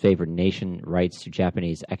most favored nation rights to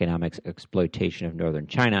Japanese economic exploitation of northern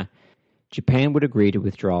China, Japan would agree to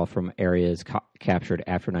withdraw from areas captured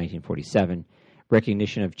after 1947,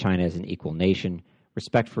 recognition of China as an equal nation,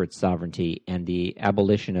 respect for its sovereignty, and the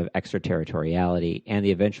abolition of extraterritoriality and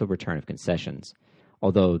the eventual return of concessions.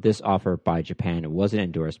 Although this offer by Japan wasn't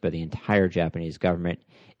endorsed by the entire Japanese government,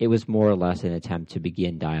 it was more or less an attempt to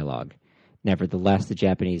begin dialogue. Nevertheless, the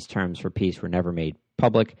Japanese terms for peace were never made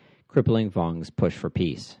public, crippling Vong's push for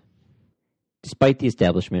peace. Despite the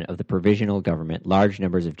establishment of the provisional government, large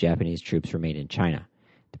numbers of Japanese troops remained in China.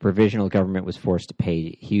 The provisional government was forced to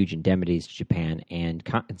pay huge indemnities to Japan and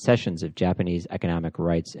concessions of Japanese economic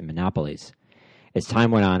rights and monopolies. As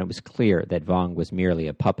time went on, it was clear that Vong was merely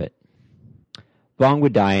a puppet. Vong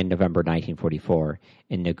would die in November 1944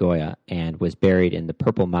 in Nagoya and was buried in the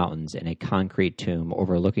Purple Mountains in a concrete tomb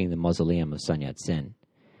overlooking the mausoleum of Sun Yat-sen.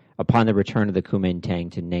 Upon the return of the Kuomintang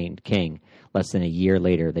to Nanking, less than a year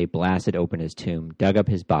later, they blasted open his tomb, dug up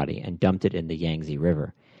his body, and dumped it in the Yangtze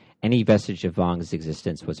River. Any vestige of Vong's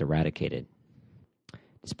existence was eradicated.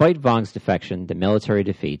 Despite Vong's defection, the military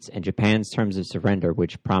defeats, and Japan's terms of surrender,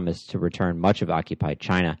 which promised to return much of occupied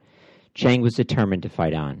China, Chiang was determined to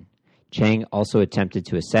fight on. Chiang also attempted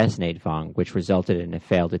to assassinate Vong, which resulted in a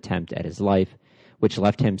failed attempt at his life, which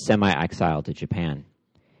left him semi-exiled to Japan.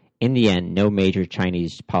 In the end, no major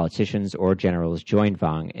Chinese politicians or generals joined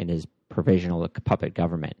Vong in his provisional puppet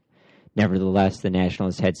government. Nevertheless, the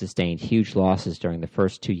Nationalists had sustained huge losses during the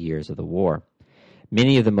first 2 years of the war.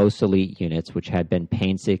 Many of the most elite units, which had been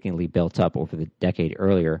painstakingly built up over the decade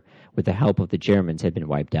earlier with the help of the Germans, had been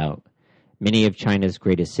wiped out. Many of China's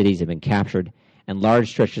greatest cities had been captured, and large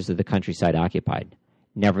stretches of the countryside occupied.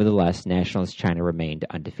 Nevertheless, Nationalist China remained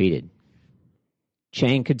undefeated.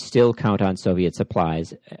 Chiang could still count on Soviet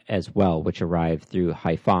supplies as well, which arrived through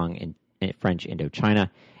Haiphong in French Indochina,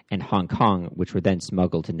 and Hong Kong, which were then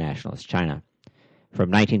smuggled to Nationalist China. From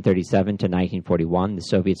 1937 to 1941, the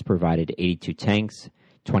Soviets provided 82 tanks,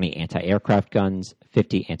 20 anti-aircraft guns,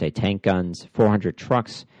 50 anti-tank guns, 400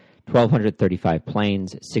 trucks, 1,235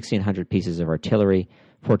 planes, 1,600 pieces of artillery,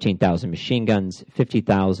 14,000 machine guns,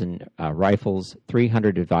 50,000 rifles,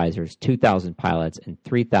 300 advisors, 2,000 pilots, and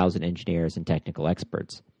 3,000 engineers and technical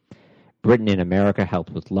experts. Britain and America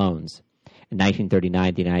helped with loans. In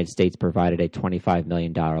 1939, the United States provided a $25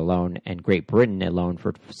 million loan, and Great Britain a loan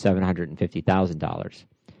for $750,000.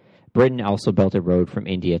 Britain also built a road from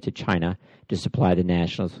India to China to supply the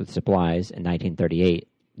Nationalists with supplies in 1938,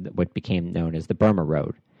 what became known as the Burma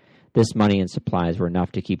Road. This money and supplies were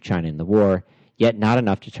enough to keep China in the war, yet not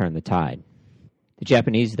enough to turn the tide. The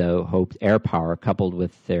Japanese, though, hoped air power coupled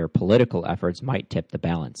with their political efforts might tip the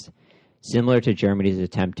balance. Similar to Germany's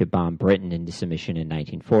attempt to bomb Britain into submission in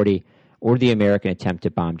 1940, or the American attempt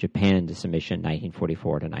to bomb Japan into submission in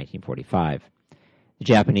 1944 to 1945. The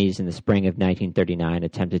Japanese, in the spring of 1939,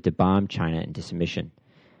 attempted to bomb China into submission.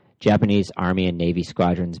 Japanese Army and Navy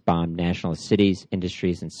squadrons bombed nationalist cities,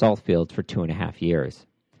 industries, and salt fields for 2.5 years.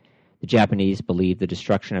 The Japanese believed the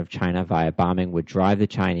destruction of China via bombing would drive the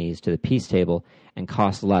Chinese to the peace table and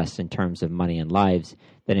cost less in terms of money and lives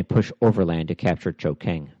than a push overland to capture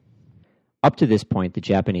Chongqing. Up to this point, the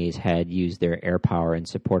Japanese had used their air power in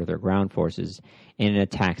support of their ground forces in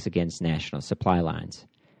attacks against national supply lines.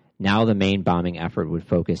 Now the main bombing effort would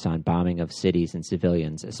focus on bombing of cities and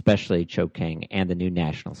civilians, especially Chongqing and the new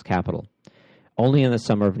nationalist capital. Only in the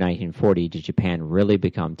summer of 1940 did Japan really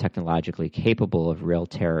become technologically capable of real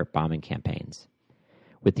terror bombing campaigns.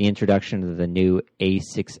 With the introduction of the new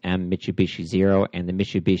A-6M Mitsubishi Zero and the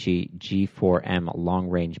Mitsubishi G-4M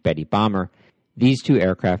long-range Betty bomber, these two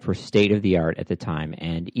aircraft were state-of-the-art at the time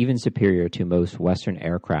and even superior to most Western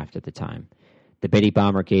aircraft at the time. The Betty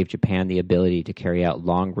bomber gave Japan the ability to carry out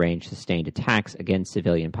long-range sustained attacks against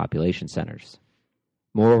civilian population centers.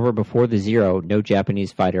 Moreover, before the Zero, no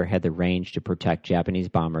Japanese fighter had the range to protect Japanese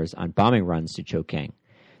bombers on bombing runs to Chongqing.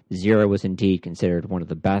 The Zero was indeed considered one of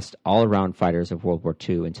the best all-around fighters of World War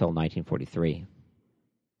II until 1943.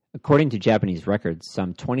 According to Japanese records,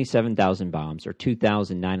 some 27,000 bombs or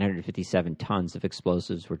 2,957 tons of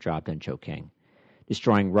explosives were dropped on Chongqing,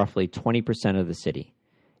 destroying roughly 20% of the city.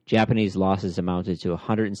 Japanese losses amounted to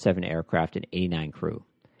 107 aircraft and 89 crew.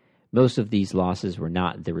 Most of these losses were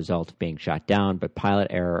not the result of being shot down, but pilot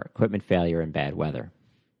error, equipment failure, and bad weather.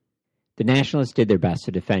 The Nationalists did their best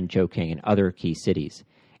to defend Chongqing and other key cities.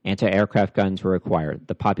 Anti-aircraft guns were required,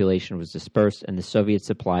 the population was dispersed, and the Soviets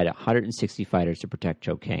supplied 160 fighters to protect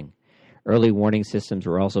Chongqing. Early warning systems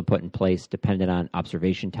were also put in place, dependent on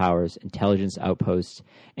observation towers, intelligence outposts,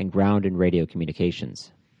 and ground and radio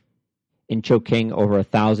communications. In Chongqing, over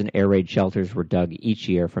 1,000 air raid shelters were dug each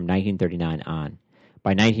year from 1939 on.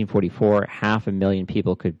 By 1944, 500,000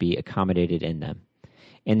 people could be accommodated in them.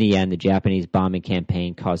 In the end, the Japanese bombing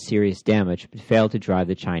campaign caused serious damage but failed to drive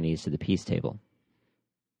the Chinese to the peace table.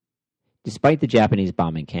 Despite the Japanese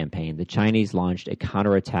bombing campaign, the Chinese launched a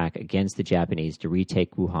counterattack against the Japanese to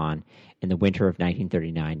retake Wuhan in the winter of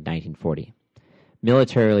 1939-1940.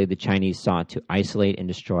 Militarily, the Chinese sought to isolate and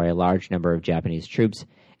destroy a large number of Japanese troops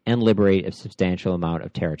and liberate a substantial amount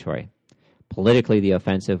of territory. Politically, the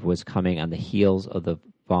offensive was coming on the heels of the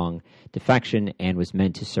Vong defection and was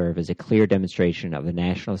meant to serve as a clear demonstration of the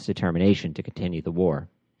nationalist determination to continue the war.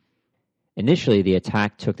 Initially, the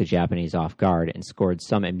attack took the Japanese off guard and scored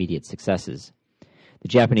some immediate successes. The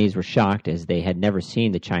Japanese were shocked as they had never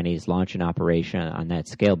seen the Chinese launch an operation on that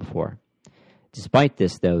scale before. Despite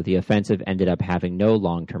this, though, the offensive ended up having no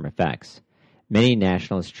long-term effects. Many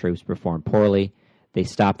nationalist troops performed poorly. They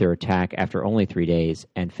stopped their attack after only 3 days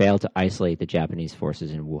and failed to isolate the Japanese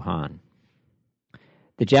forces in Wuhan.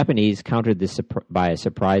 The Japanese countered this by a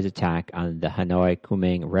surprise attack on the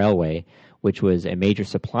Hanoi-Kunming Railway, which was a major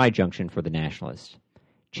supply junction for the Nationalists.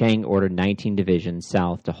 Chiang ordered 19 divisions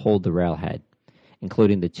south to hold the railhead,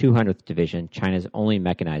 including the 200th Division, China's only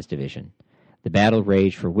mechanized division. The battle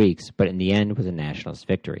raged for weeks, but in the end was a Nationalist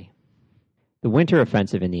victory. The winter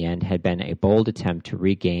offensive in the end had been a bold attempt to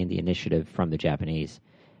regain the initiative from the Japanese.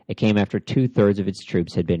 It came after 2/3 of its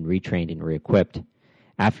troops had been retrained and re-equipped.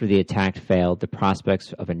 After the attack failed, the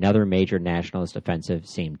prospects of another major nationalist offensive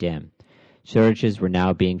seemed dim. Shortages were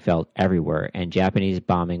now being felt everywhere, and Japanese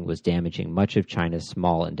bombing was damaging much of China's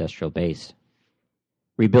small industrial base.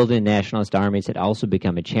 Rebuilding nationalist armies had also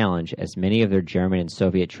become a challenge, as many of their German and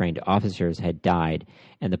Soviet-trained officers had died,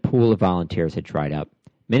 and the pool of volunteers had dried up.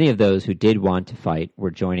 Many of those who did want to fight were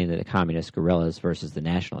joining the communist guerrillas versus the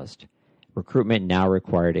nationalists. Recruitment now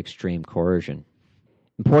required extreme coercion.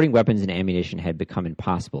 Importing weapons and ammunition had become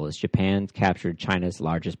impossible as Japan captured China's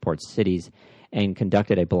largest port cities and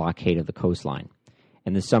conducted a blockade of the coastline.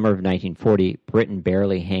 In the summer of 1940, Britain,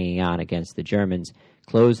 barely hanging on against the Germans,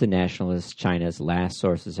 closed the nationalist China's last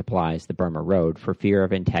source of supplies, the Burma Road, for fear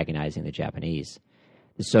of antagonizing the Japanese.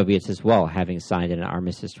 The Soviets as well, having signed an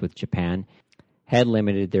armistice with Japan, had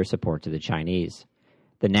limited their support to the Chinese.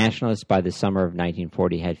 The Nationalists by the summer of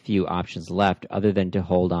 1940 had few options left other than to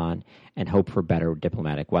hold on and hope for better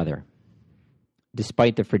diplomatic weather.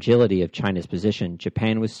 Despite the fragility of China's position,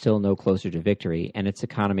 Japan was still no closer to victory, and its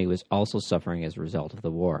economy was also suffering as a result of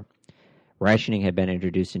the war. Rationing had been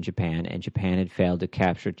introduced in Japan, and Japan had failed to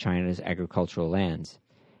capture China's agricultural lands.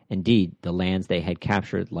 Indeed, the lands they had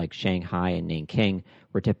captured, like Shanghai and Nanking,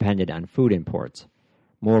 were dependent on food imports.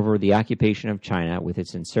 Moreover, the occupation of China with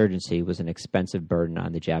its insurgency was an expensive burden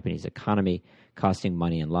on the Japanese economy, costing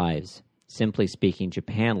money and lives. Simply speaking,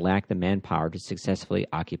 Japan lacked the manpower to successfully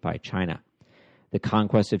occupy China. The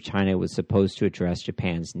conquest of China was supposed to address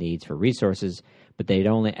Japan's needs for resources, but they had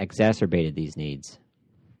only exacerbated these needs.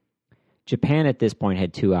 Japan at this point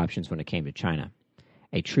had two options when it came to China: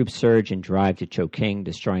 a troop surge and drive to Chongqing,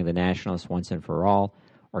 destroying the nationalists once and for all,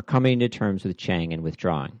 or coming to terms with Chiang and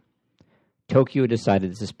withdrawing. Tokyo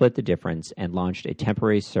decided to split the difference and launched a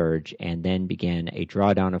temporary surge and then began a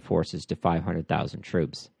drawdown of forces to 500,000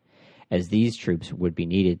 troops, as these troops would be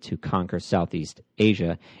needed to conquer Southeast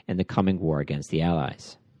Asia in the coming war against the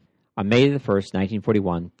Allies. On May 1,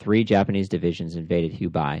 1941, 3 Japanese divisions invaded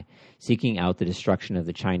Hubei, seeking out the destruction of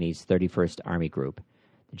the Chinese 31st Army Group.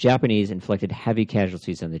 The Japanese inflicted heavy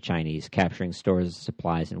casualties on the Chinese, capturing stores of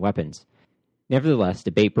supplies and weapons. Nevertheless,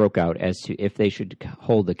 debate broke out as to if they should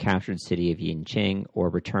hold the captured city of Yinqing or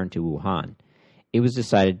return to Wuhan. It was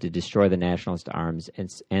decided to destroy the Nationalist arms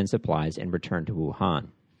and supplies and return to Wuhan.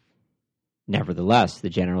 Nevertheless, the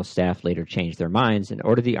General Staff later changed their minds and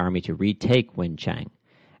ordered the army to retake Wenchang.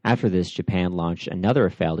 After this, Japan launched another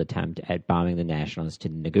failed attempt at bombing the Nationalists to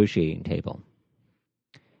the negotiating table.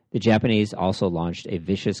 The Japanese also launched a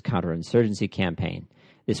vicious counterinsurgency campaign.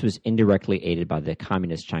 This was indirectly aided by the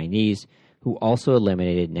Communist Chinese, who also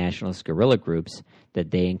eliminated nationalist guerrilla groups that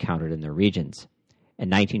they encountered in their regions. In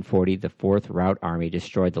 1940, the 4th Route Army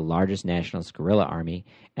destroyed the largest nationalist guerrilla army,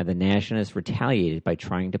 and the Nationalists retaliated by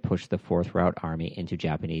trying to push the 4th Route Army into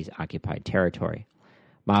Japanese-occupied territory.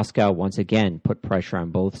 Moscow once again put pressure on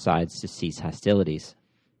both sides to cease hostilities.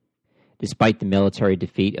 Despite the military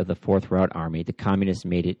defeat of the 4th Route Army, the Communists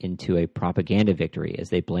made it into a propaganda victory as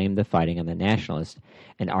they blamed the fighting on the Nationalists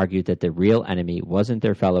and argued that the real enemy wasn't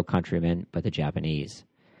their fellow countrymen, but the Japanese.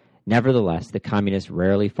 Nevertheless, the Communists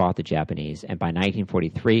rarely fought the Japanese, and by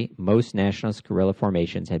 1943, most Nationalist guerrilla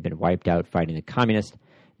formations had been wiped out fighting the Communists,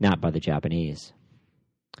 not by the Japanese.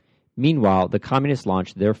 Meanwhile, the Communists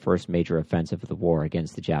launched their first major offensive of the war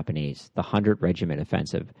against the Japanese, the 100 Regiment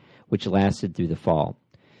Offensive, which lasted through the fall.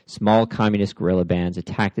 Small Communist guerrilla bands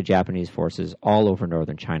attacked the Japanese forces all over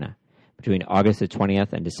northern China between August the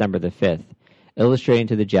 20th and December the 5th, illustrating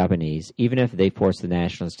to the Japanese, even if they forced the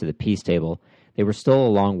Nationalists to the peace table, they were still a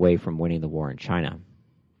long way from winning the war in China.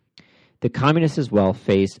 The Communists as well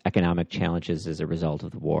faced economic challenges as a result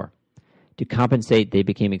of the war. To compensate, they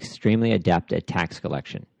became extremely adept at tax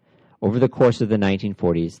collection. Over the course of the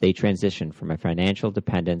 1940s, they transitioned from a financial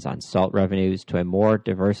dependence on salt revenues to a more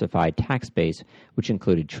diversified tax base, which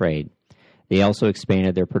included trade. They also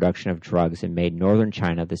expanded their production of drugs and made northern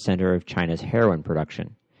China the center of China's heroin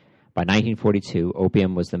production. By 1942,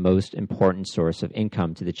 opium was the most important source of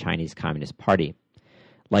income to the Chinese Communist Party.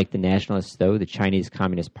 Like the Nationalists, though, the Chinese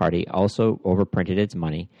Communist Party also overprinted its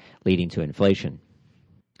money, leading to inflation.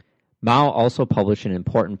 Mao also published an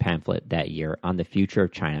important pamphlet that year on the future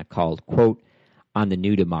of China called, quote, On the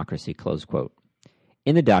New Democracy, close quote.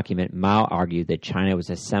 In the document, Mao argued that China was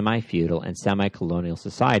a semi-feudal and semi-colonial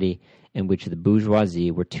society in which the bourgeoisie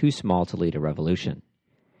were too small to lead a revolution,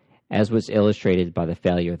 as was illustrated by the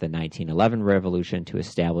failure of the 1911 revolution to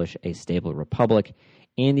establish a stable republic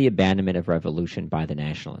and the abandonment of revolution by the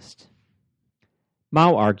nationalists.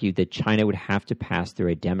 Mao argued that China would have to pass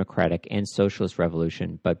through a democratic and socialist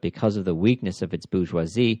revolution, but because of the weakness of its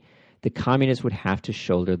bourgeoisie, the communists would have to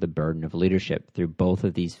shoulder the burden of leadership through both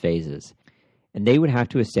of these phases, and they would have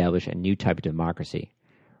to establish a new type of democracy,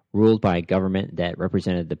 ruled by a government that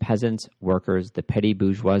represented the peasants, workers, the petty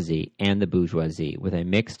bourgeoisie, and the bourgeoisie, with a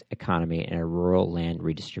mixed economy and a rural land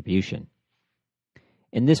redistribution.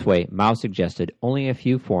 In this way, Mao suggested only a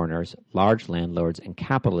few foreigners, large landlords, and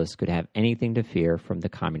capitalists could have anything to fear from the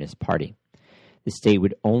Communist Party. The state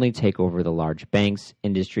would only take over the large banks,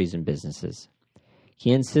 industries, and businesses.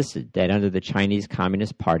 He insisted that under the Chinese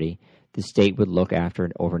Communist Party, the state would look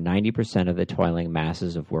after over 90% of the toiling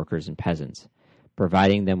masses of workers and peasants,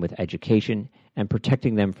 providing them with education and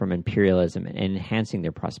protecting them from imperialism and enhancing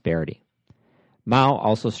their prosperity. Mao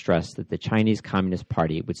also stressed that the Chinese Communist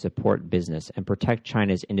Party would support business and protect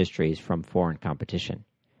China's industries from foreign competition.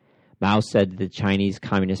 Mao said that the Chinese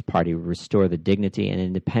Communist Party would restore the dignity and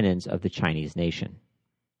independence of the Chinese nation.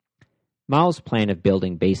 Mao's plan of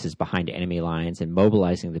building bases behind enemy lines and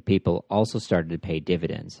mobilizing the people also started to pay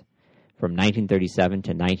dividends. From 1937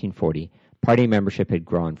 to 1940, party membership had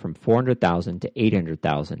grown from 400,000 to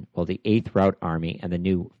 800,000, while the 8th Route Army and the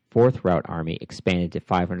new 4th Route Army expanded to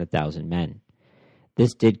 500,000 men.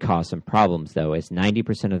 This did cause some problems, though, as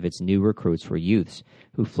 90% of its new recruits were youths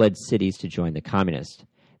who fled cities to join the communists.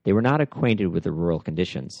 They were not acquainted with the rural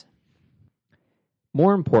conditions.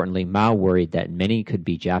 More importantly, Mao worried that many could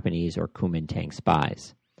be Japanese or Kuomintang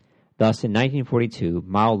spies. Thus, in 1942,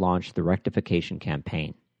 Mao launched the Rectification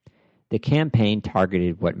Campaign. The campaign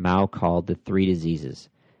targeted what Mao called the three diseases: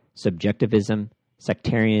 subjectivism,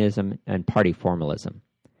 sectarianism, and party formalism.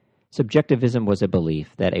 Subjectivism was a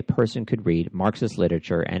belief that a person could read Marxist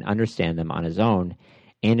literature and understand them on his own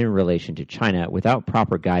and in relation to China without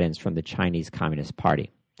proper guidance from the Chinese Communist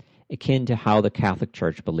Party. akin to how the Catholic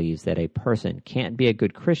Church believes that a person can't be a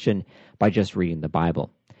good Christian by just reading the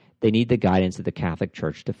Bible. They need the guidance of the Catholic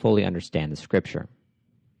Church to fully understand the Scripture.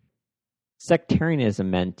 Sectarianism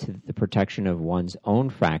meant the protection of one's own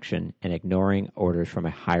faction and ignoring orders from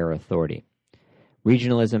a higher authority.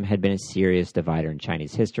 Regionalism had been a serious divider in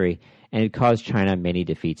Chinese history and had caused China many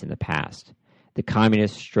defeats in the past. The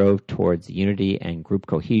Communists strove towards unity and group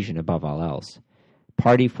cohesion above all else.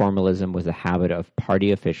 Party formalism was the habit of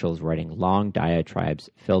party officials writing long diatribes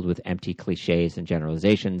filled with empty cliches and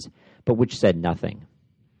generalizations, but which said nothing.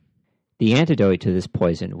 The antidote to this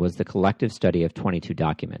poison was the collective study of 22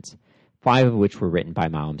 documents, 5 of which were written by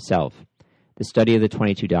Mao himself. The study of the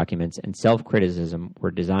 22 documents and self-criticism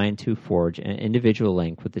were designed to forge an individual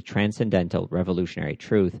link with the transcendental revolutionary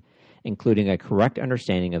truth, including a correct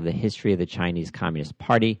understanding of the history of the Chinese Communist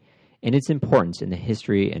Party and its importance in the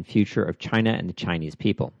history and future of China and the Chinese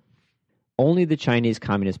people. Only the Chinese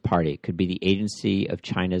Communist Party could be the agency of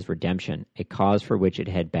China's redemption, a cause for which it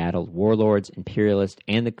had battled warlords, imperialists,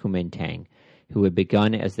 and the Kuomintang, who had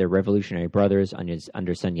begun as their revolutionary brothers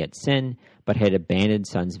under Sun Yat-sen, but had abandoned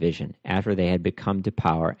Sun's vision after they had become to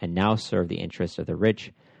power and now served the interests of the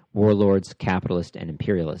rich, warlords, capitalists, and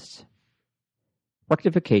imperialists.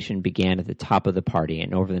 Rectification began at the top of the party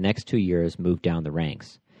and over the next 2 years moved down the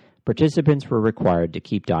ranks. Participants were required to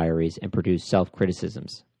keep diaries and produce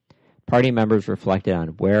self-criticisms. Party members reflected on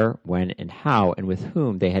where, when, and how, and with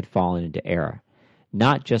whom they had fallen into error,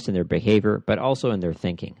 not just in their behavior, but also in their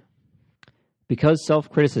thinking. Because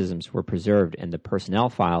self-criticisms were preserved in the personnel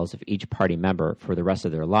files of each party member for the rest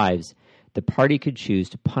of their lives, the party could choose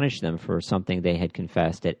to punish them for something they had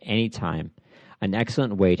confessed at any time, an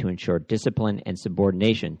excellent way to ensure discipline and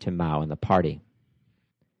subordination to Mao and the party.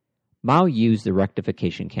 Mao used the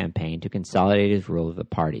rectification campaign to consolidate his rule of the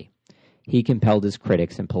party. He compelled his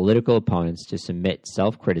critics and political opponents to submit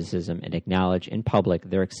self-criticism and acknowledge in public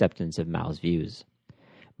their acceptance of Mao's views.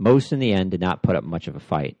 Most in the end did not put up much of a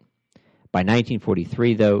fight. By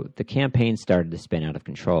 1943, though, the campaign started to spin out of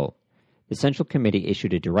control. The Central Committee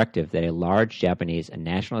issued a directive that a large Japanese and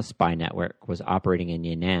nationalist spy network was operating in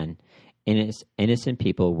Yan'an. Innocent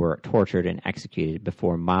people were tortured and executed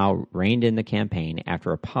before Mao reined in the campaign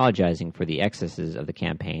after apologizing for the excesses of the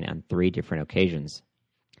campaign on 3 different occasions.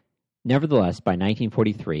 Nevertheless, by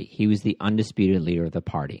 1943, he was the undisputed leader of the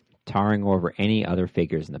party, towering over any other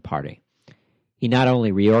figures in the party. He not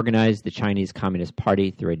only reorganized the Chinese Communist Party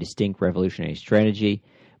through a distinct revolutionary strategy,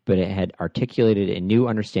 but it had articulated a new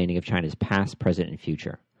understanding of China's past, present, and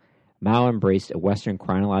future. Mao embraced a Western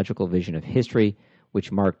chronological vision of history,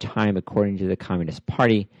 which marked time according to the Communist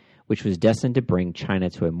Party, which was destined to bring China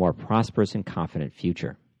to a more prosperous and confident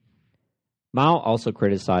future. Mao also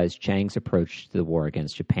criticized Chiang's approach to the war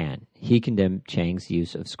against Japan. He condemned Chiang's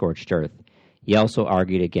use of scorched earth. He also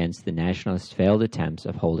argued against the nationalists' failed attempts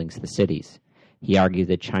of holding the cities. He argued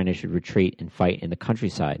that China should retreat and fight in the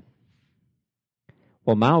countryside.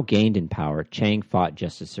 While Mao gained in power, Chiang fought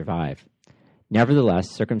just to survive. Nevertheless,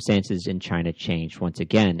 circumstances in China changed once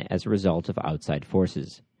again as a result of outside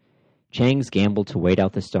forces. Chiang's gamble to wait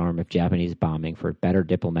out the storm of Japanese bombing for better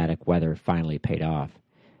diplomatic weather finally paid off.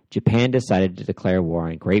 Japan decided to declare war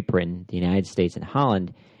on Great Britain, the United States, and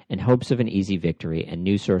Holland in hopes of an easy victory and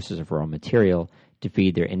new sources of raw material to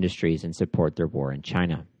feed their industries and support their war in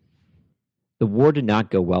China. The war did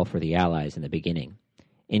not go well for the Allies in the beginning.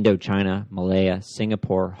 Indochina, Malaya,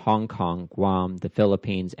 Singapore, Hong Kong, Guam, the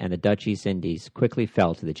Philippines, and the Dutch East Indies quickly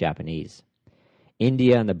fell to the Japanese.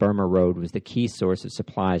 India and the Burma Road was the key source of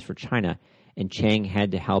supplies for China, and Chiang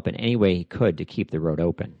had to help in any way he could to keep the road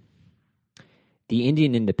open. The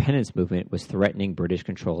Indian independence movement was threatening British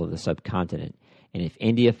control of the subcontinent, and if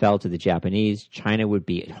India fell to the Japanese, China would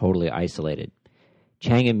be totally isolated.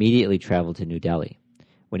 Chiang immediately traveled to New Delhi.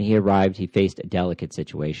 When he arrived, he faced a delicate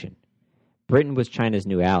situation. Britain was China's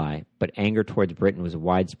new ally, but anger towards Britain was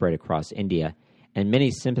widespread across India, and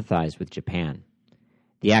many sympathized with Japan.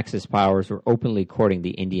 The Axis powers were openly courting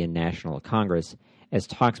the Indian National Congress, as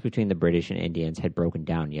talks between the British and Indians had broken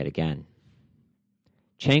down yet again.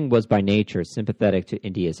 Chiang was by nature sympathetic to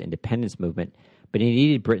India's independence movement, but he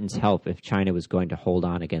needed Britain's help if China was going to hold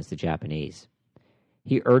on against the Japanese.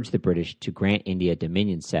 He urged the British to grant India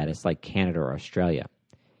dominion status like Canada or Australia.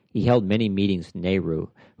 He held many meetings with Nehru,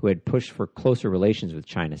 who had pushed for closer relations with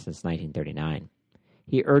China since 1939.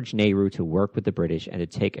 He urged Nehru to work with the British and to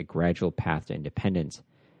take a gradual path to independence,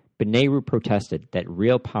 but Nehru protested that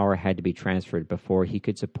real power had to be transferred before he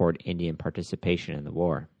could support Indian participation in the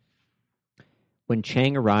war. When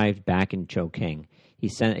Chiang arrived back in Chongqing, he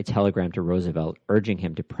sent a telegram to Roosevelt urging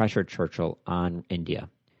him to pressure Churchill on India.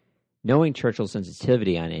 Knowing Churchill's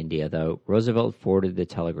sensitivity on India, though, Roosevelt forwarded the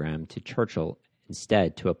telegram to Churchill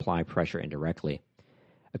instead to apply pressure indirectly.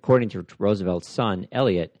 According to Roosevelt's son,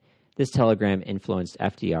 Eliot, this telegram influenced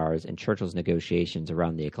FDR's and Churchill's negotiations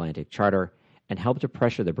around the Atlantic Charter and helped to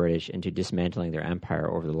pressure the British into dismantling their empire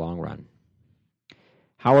over the long run.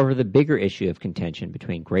 However, the bigger issue of contention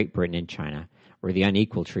between Great Britain and China were the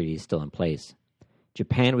unequal treaties still in place.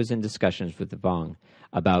 Japan was in discussions with the Vong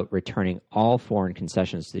about returning all foreign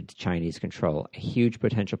concessions to Chinese control, a huge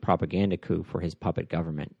potential propaganda coup for his puppet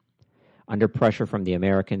government. Under pressure from the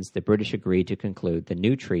Americans, the British agreed to conclude the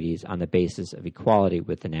new treaties on the basis of equality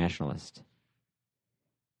with the Nationalists.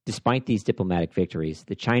 Despite these diplomatic victories,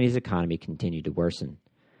 the Chinese economy continued to worsen.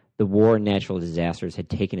 The war and natural disasters had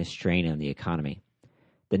taken a strain on the economy.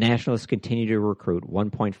 The Nationalists continued to recruit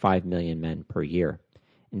 1.5 million men per year.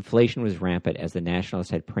 Inflation was rampant as the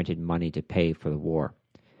Nationalists had printed money to pay for the war.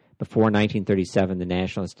 Before 1937, the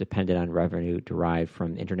Nationalists depended on revenue derived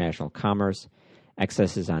from international commerce,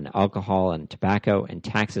 excesses on alcohol and tobacco, and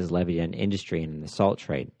taxes levied on industry and the salt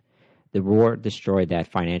trade. The war destroyed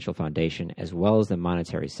that financial foundation as well as the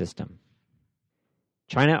monetary system.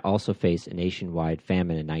 China also faced a nationwide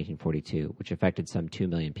famine in 1942, which affected some 2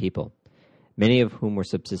 million people, many of whom were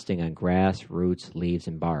subsisting on grass, roots, leaves,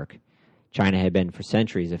 and bark. China had been for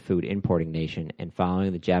centuries a food importing nation, and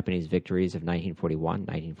following the Japanese victories of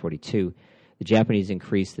 1941-1942, the Japanese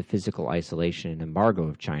increased the physical isolation and embargo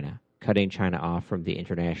of China, cutting China off from the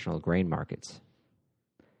international grain markets.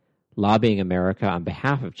 Lobbying America on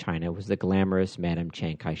behalf of China was the glamorous Madame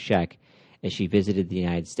Chiang Kai-shek as she visited the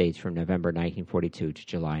United States from November 1942 to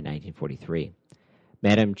July 1943.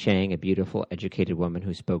 Madame Chiang, a beautiful, educated woman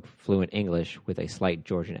who spoke fluent English with a slight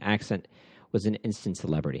Georgian accent, was an instant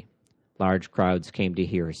celebrity. Large crowds came to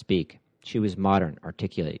hear her speak. She was modern,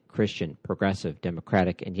 articulate, Christian, progressive,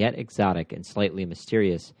 democratic, and yet exotic and slightly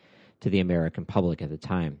mysterious to the American public at the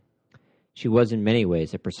time. She was in many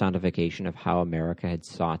ways a personification of how America had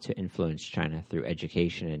sought to influence China through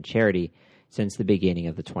education and charity since the beginning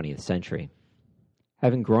of the 20th century.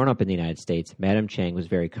 Having grown up in the United States, Madame Chiang was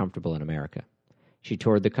very comfortable in America. She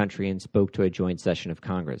toured the country and spoke to a joint session of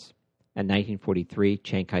Congress. In 1943,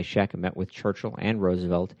 Chiang Kai-shek met with Churchill and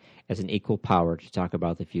Roosevelt as an equal power to talk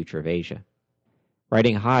about the future of Asia.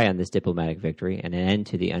 Riding high on this diplomatic victory and an end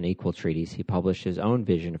to the unequal treaties, he published his own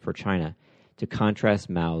vision for China to contrast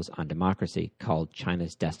Mao's on democracy, called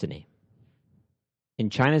China's Destiny. In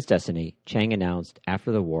China's Destiny, Chiang announced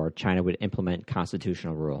after the war China would implement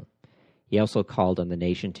constitutional rule. He also called on the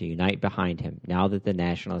nation to unite behind him now that the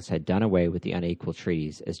Nationalists had done away with the unequal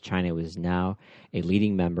treaties, as China was now a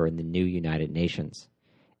leading member in the new United Nations.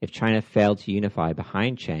 If China failed to unify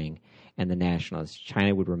behind Chiang and the Nationalists,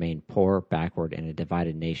 China would remain poor, backward, and a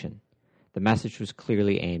divided nation. The message was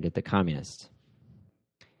clearly aimed at the Communists.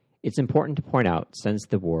 It's important to point out, since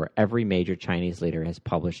the war, every major Chinese leader has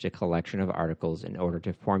published a collection of articles in order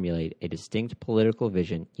to formulate a distinct political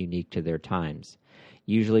vision unique to their times,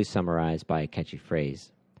 usually summarized by a catchy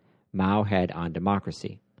phrase. Mao had On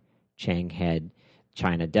Democracy. Chiang had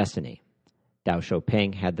China Destiny. Deng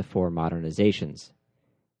Xiaoping had the 4 Modernizations.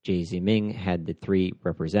 Jiang Zemin had the 3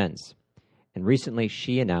 Represents. And recently,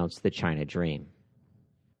 Xi announced the China Dream.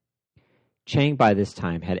 Chiang, by this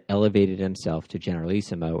time, had elevated himself to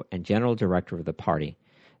Generalissimo and General Director of the party,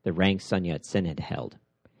 the rank Sun Yat-sen had held.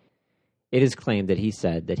 It is claimed that he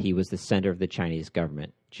said that he was the center of the Chinese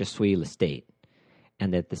government, Je suis le state,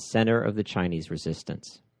 and that the center of the Chinese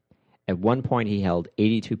resistance. At one point, he held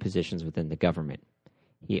 82 positions within the government.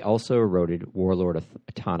 He also eroded warlord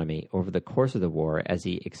autonomy over the course of the war as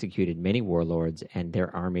he executed many warlords and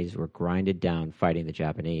their armies were grinded down fighting the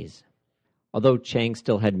Japanese. Although Chiang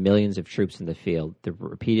still had millions of troops in the field, the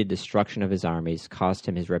repeated destruction of his armies cost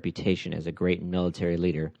him his reputation as a great military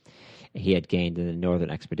leader he had gained in the Northern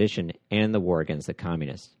Expedition and in the war against the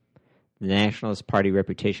Communists. The Nationalist Party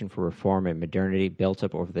reputation for reform and modernity built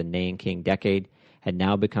up over the Nanking decade had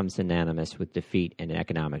now become synonymous with defeat and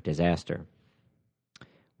economic disaster.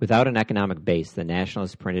 Without an economic base, the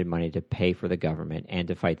Nationalists printed money to pay for the government and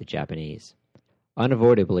to fight the Japanese.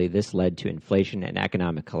 Unavoidably, this led to inflation and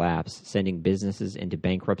economic collapse, sending businesses into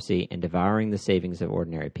bankruptcy and devouring the savings of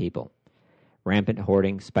ordinary people. Rampant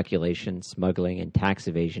hoarding, speculation, smuggling, and tax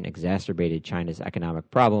evasion exacerbated China's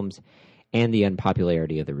economic problems and the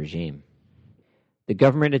unpopularity of the regime. The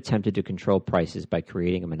government attempted to control prices by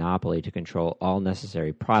creating a monopoly to control all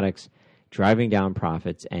necessary products, driving down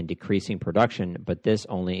profits and decreasing production, but this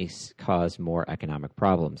only caused more economic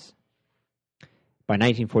problems. By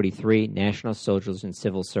 1943, national soldiers and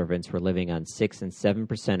civil servants were living on 6 and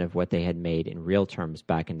 7% of what they had made in real terms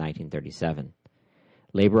back in 1937.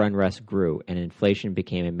 Labor unrest grew, and inflation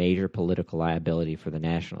became a major political liability for the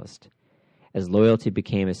Nationalists. As loyalty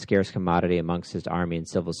became a scarce commodity amongst his army and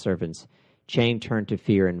civil servants, Chiang turned to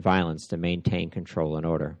fear and violence to maintain control and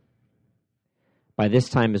order. By this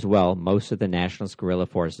time as well, most of the Nationalist guerrilla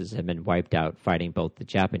forces had been wiped out, fighting both the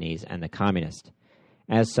Japanese and the Communists.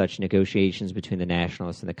 As such, negotiations between the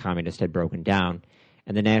Nationalists and the Communists had broken down,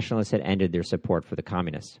 and the Nationalists had ended their support for the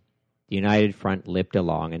Communists. The United Front limped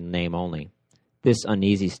along in name only. This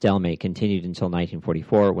uneasy stalemate continued until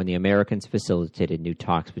 1944, when the Americans facilitated new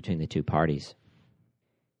talks between the two parties.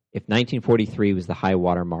 If 1943 was the high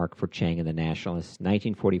water mark for Chiang and the Nationalists,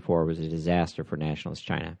 1944 was a disaster for Nationalist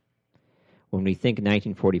China. When we think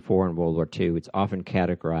 1944 and World War II, it's often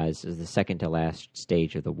categorized as the second-to-last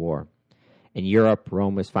stage of the war. In Europe,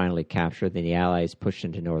 Rome was finally captured, and the Allies pushed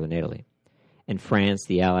into northern Italy. In France,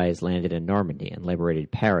 the Allies landed in Normandy and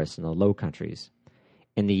liberated Paris and the Low Countries.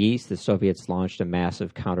 In the east, the Soviets launched a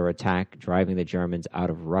massive counterattack, driving the Germans out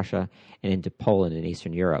of Russia and into Poland and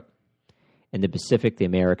Eastern Europe. In the Pacific, the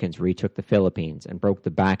Americans retook the Philippines and broke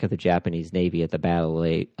the back of the Japanese Navy at the Battle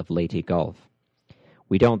of Leyte Gulf.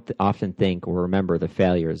 We don't often think or remember the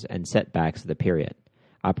failures and setbacks of the period.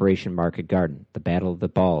 Operation Market Garden, the Battle of the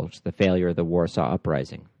Bulge, the failure of the Warsaw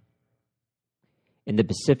Uprising. In the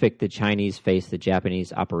Pacific, the Chinese faced the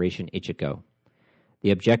Japanese Operation Ichiko.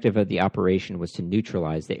 The objective of the operation was to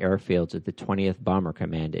neutralize the airfields of the 20th Bomber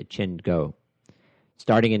Command at Chin-go.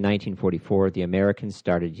 Starting in 1944, the Americans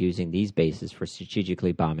started using these bases for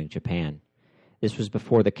strategically bombing Japan. This was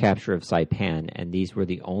before the capture of Saipan, and these were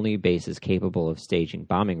the only bases capable of staging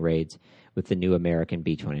bombing raids with the new American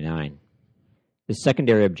B-29. The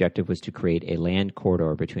secondary objective was to create a land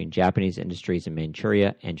corridor between Japanese industries in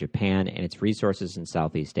Manchuria and Japan and its resources in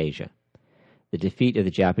Southeast Asia. The defeat of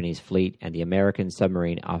the Japanese fleet and the American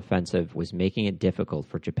submarine offensive was making it difficult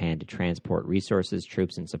for Japan to transport resources,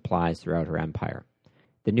 troops, and supplies throughout her empire.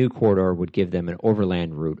 The new corridor would give them an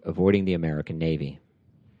overland route, avoiding the American Navy.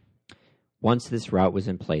 Once this route was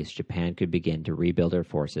in place, Japan could begin to rebuild her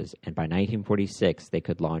forces, and by 1946 they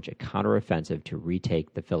could launch a counteroffensive to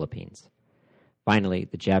retake the Philippines. Finally,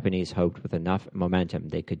 the Japanese hoped with enough momentum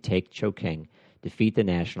they could take Chongqing, defeat the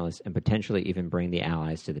Nationalists, and potentially even bring the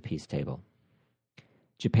Allies to the peace table.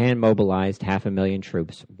 Japan mobilized 500,000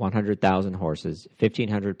 troops, 100,000 horses,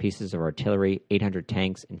 1,500 pieces of artillery, 800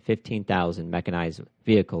 tanks, and 15,000 mechanized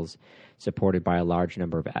vehicles, supported by a large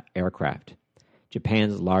number of aircraft.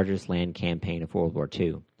 Japan's largest land campaign of World War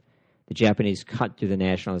II. The Japanese cut through the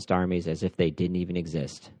Nationalist armies as if they didn't even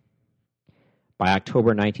exist. By October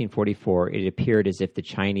 1944, it appeared as if the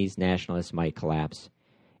Chinese Nationalists might collapse.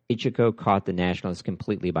 Ichiko caught the Nationalists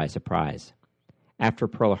completely by surprise. After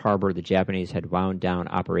Pearl Harbor, the Japanese had wound down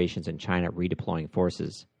operations in China, redeploying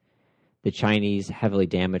forces. The Chinese, heavily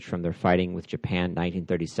damaged from their fighting with Japan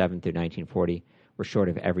 1937 through 1940, were short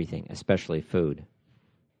of everything, especially food.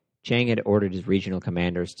 Chiang had ordered his regional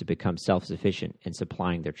commanders to become self-sufficient in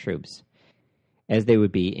supplying their troops, as they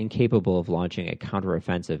would be incapable of launching a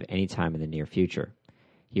counteroffensive any time in the near future.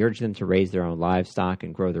 He urged them to raise their own livestock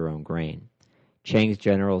and grow their own grain. Chiang's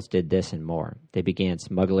generals did this and more. They began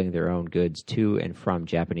smuggling their own goods to and from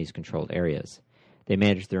Japanese-controlled areas. They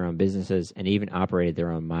managed their own businesses and even operated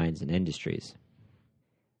their own mines and industries.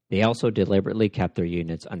 They also deliberately kept their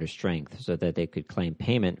units under strength so that they could claim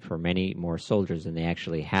payment for many more soldiers than they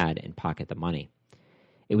actually had and pocket the money.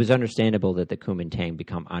 It was understandable that the Kuomintang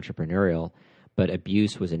become entrepreneurial, but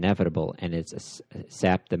abuse was inevitable, and it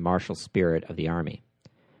sapped the martial spirit of the army.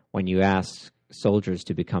 When you ask soldiers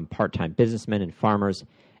to become part-time businessmen and farmers,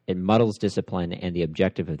 it muddles discipline and the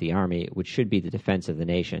objective of the army, which should be the defense of the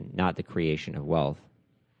nation, not the creation of wealth.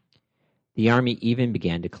 The army even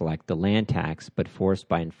began to collect the land tax, but forced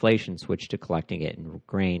by inflation switched to collecting it in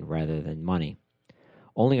grain rather than money.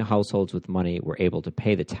 Only households with money were able to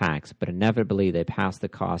pay the tax, but inevitably they passed the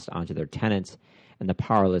cost onto their tenants and the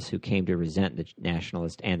powerless, who came to resent the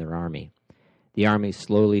Nationalists and their army. The army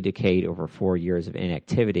slowly decayed over 4 years of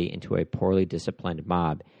inactivity into a poorly disciplined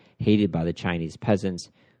mob, hated by the Chinese peasants,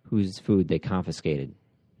 whose food they confiscated.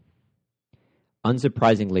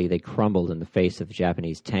 Unsurprisingly, they crumbled in the face of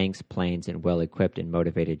Japanese tanks, planes, and well-equipped and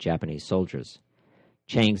motivated Japanese soldiers.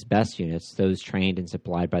 Chiang's best units, those trained and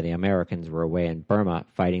supplied by the Americans, were away in Burma,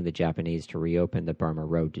 fighting the Japanese to reopen the Burma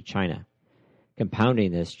Road to China.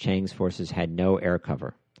 Compounding this, Chiang's forces had no air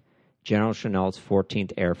cover. General Chennault's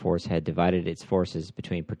 14th Air Force had divided its forces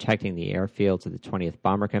between protecting the airfields of the 20th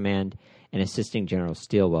Bomber Command and assisting General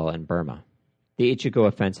Stilwell in Burma. The Ichigo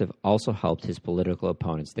offensive also helped his political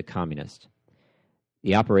opponents, the Communists.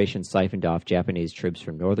 The operation siphoned off Japanese troops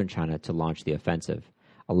from northern China to launch the offensive,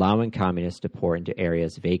 allowing Communists to pour into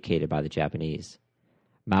areas vacated by the Japanese.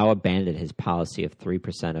 Mao abandoned his policy of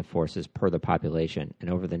 3% of forces per the population, and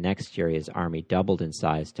over the next year his army doubled in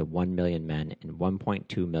size to 1 million men and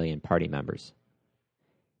 1.2 million party members.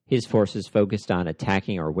 His forces focused on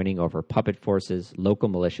attacking or winning over puppet forces, local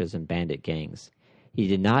militias, and bandit gangs. He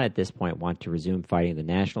did not at this point want to resume fighting the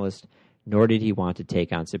Nationalists, nor did he want to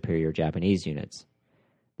take on superior Japanese units.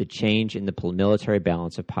 The change in the military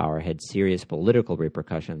balance of power had serious political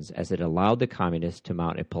repercussions as it allowed the Communists to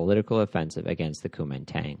mount a political offensive against the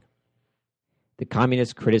Kuomintang. The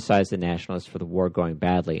Communists criticized the Nationalists for the war going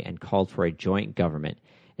badly and called for a joint government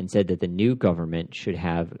and said that the new government should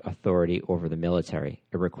have authority over the military,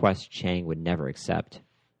 a request Chiang would never accept.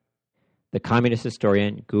 The Communist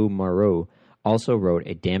historian Gu Moru also wrote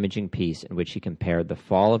a damaging piece in which he compared the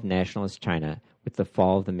fall of nationalist China with the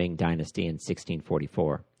fall of the Ming dynasty in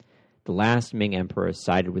 1644. The last Ming emperor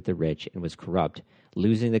sided with the rich and was corrupt,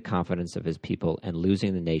 losing the confidence of his people and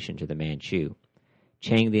losing the nation to the Manchu.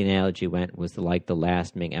 Chiang, the analogy went, was like the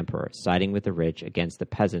last Ming emperor, siding with the rich against the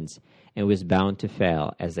peasants, and was bound to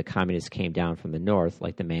fail as the communists came down from the north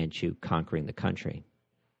like the Manchu conquering the country.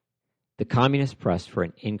 The communists pressed for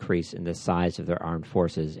an increase in the size of their armed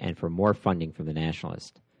forces and for more funding from the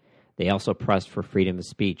nationalists. They also pressed for freedom of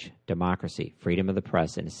speech, democracy, freedom of the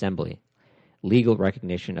press and assembly, legal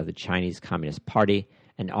recognition of the Chinese Communist Party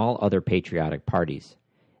and all other patriotic parties,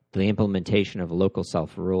 the implementation of local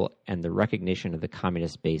self-rule, and the recognition of the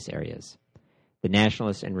communist base areas. The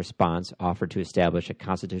nationalists, in response, offered to establish a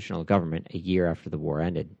constitutional government a year after the war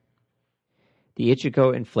ended. The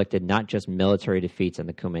Ichiko inflicted not just military defeats on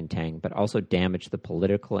the Kuomintang, but also damaged the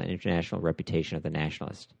political and international reputation of the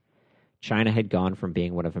nationalists. China had gone from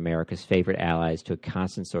being one of America's favorite allies to a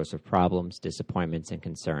constant source of problems, disappointments, and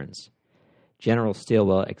concerns. General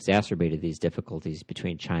Stilwell exacerbated these difficulties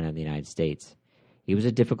between China and the United States. He was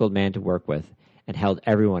a difficult man to work with and held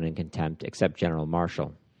everyone in contempt except General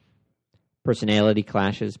Marshall. Personality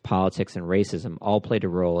clashes, politics, and racism all played a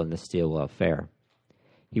role in the Stilwell affair.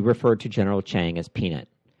 He referred to General Chiang as Peanut,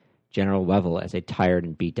 General Wevell as a tired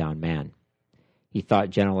and beat-down man. He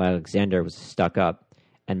thought General Alexander was stuck-up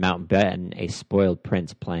and Mountbatten a spoiled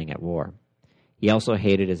prince playing at war. He also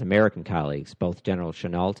hated his American colleagues, both General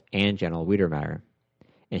Chennault and General Wiedermeyer.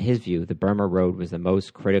 In his view, the Burma Road was the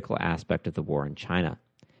most critical aspect of the war in China,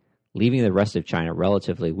 leaving the rest of China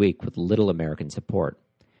relatively weak with little American support.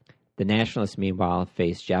 The nationalists, meanwhile,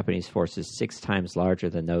 faced Japanese forces 6 times larger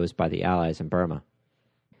than those by the Allies in Burma.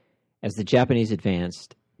 As the Japanese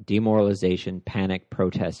advanced, demoralization, panic,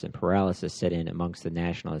 protest, and paralysis set in amongst the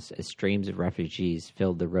nationalists as streams of refugees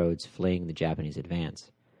filled the roads fleeing the Japanese advance.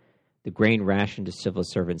 The grain ration to civil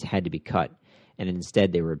servants had to be cut, and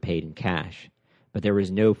instead they were paid in cash. But there was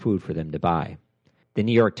no food for them to buy. The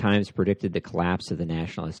New York Times predicted the collapse of the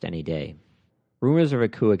nationalists any day. Rumors of a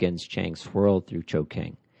coup against Chiang swirled through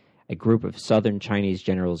Chongqing. A group of southern Chinese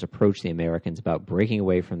generals approached the Americans about breaking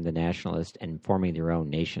away from the nationalists and forming their own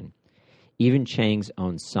nation. Even Chiang's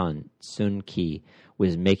own son, Sun Qi,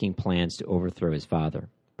 was making plans to overthrow his father.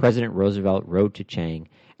 President Roosevelt wrote to Chiang,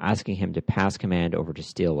 asking him to pass command over to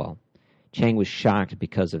Stilwell. Chiang was shocked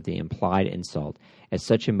because of the implied insult, as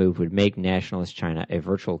such a move would make nationalist China a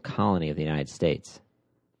virtual colony of the United States.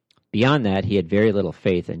 Beyond that, he had very little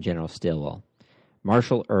faith in General Stilwell.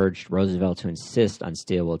 Marshall urged Roosevelt to insist on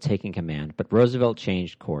Stilwell taking command, but Roosevelt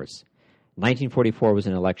changed course. 1944 was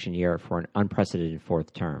an election year for an unprecedented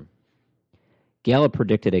 4th term. Gallup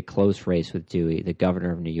predicted a close race with Dewey, the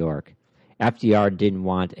governor of New York. FDR didn't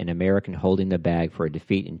want an American holding the bag for a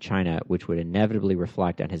defeat in China, which would inevitably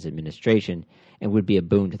reflect on his administration and would be a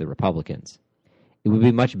boon to the Republicans. It would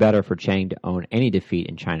be much better for Chiang to own any defeat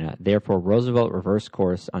in China. Therefore, Roosevelt reversed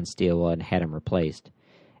course on Stilwell and had him replaced.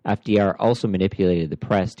 FDR also manipulated the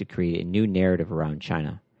press to create a new narrative around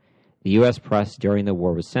China. The U.S. press during the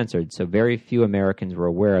war was censored, so very few Americans were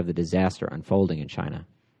aware of the disaster unfolding in China.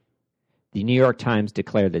 The New York Times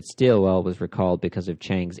declared that Stilwell was recalled because of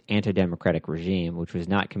Chiang's anti-democratic regime, which was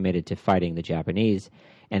not committed to fighting the Japanese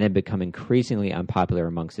and had become increasingly unpopular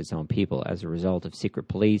amongst its own people as a result of secret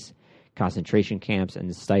police, concentration camps, and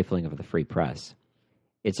the stifling of the free press.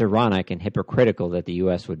 It's ironic and hypocritical that the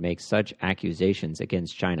U.S. would make such accusations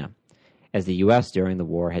against China, as the U.S. during the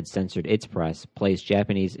war had censored its press, placed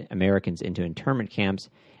Japanese Americans into internment camps,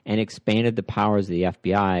 and expanded the powers of the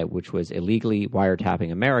FBI, which was illegally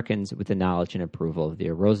wiretapping Americans with the knowledge and approval of the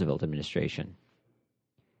Roosevelt administration.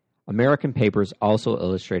 American papers also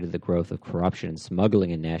illustrated the growth of corruption and smuggling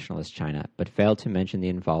in nationalist China, but failed to mention the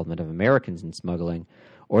involvement of Americans in smuggling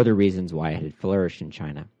or the reasons why it had flourished in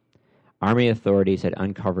China. Army authorities had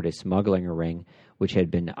uncovered a smuggling ring which had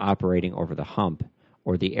been operating over the hump,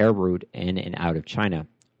 or the air route in and out of China,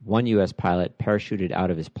 one U.S. pilot parachuted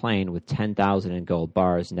out of his plane with 10,000 in gold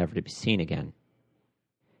bars, never to be seen again.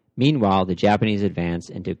 Meanwhile, the Japanese advance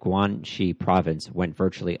into Guangxi province went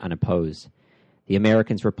virtually unopposed. The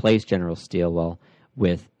Americans replaced General Stilwell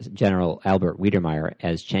with General Albert Wedemeyer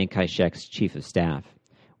as Chiang Kai-shek's chief of staff.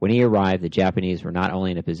 When he arrived, the Japanese were not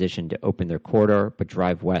only in a position to open their corridor, but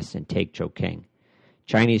drive west and take Chongqing.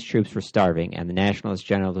 Chinese troops were starving, and the Nationalist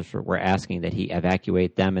generals were asking that he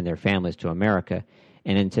evacuate them and their families to America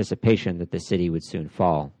in anticipation that the city would soon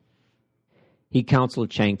fall. He counseled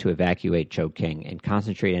Chiang to evacuate Chongqing and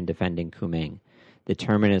concentrate on defending Kunming, the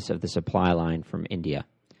terminus of the supply line from India.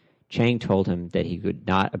 Chiang told him that he could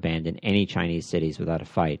not abandon any Chinese cities without a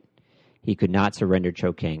fight. He could not surrender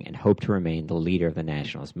Chongqing and hoped to remain the leader of the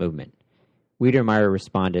nationalist movement. Wedemeyer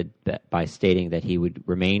responded by stating that he would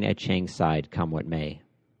remain at Chiang's side come what may.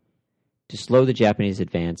 To slow the Japanese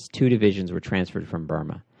advance, 2 divisions were transferred from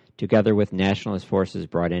Burma, together with nationalist forces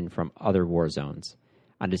brought in from other war zones.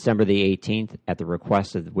 On December the 18th, at the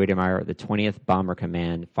request of Wedemeyer, the 20th Bomber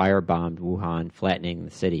Command firebombed Wuhan, flattening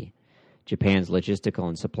the city, Japan's logistical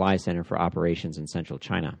and supply center for operations in central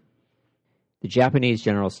China. The Japanese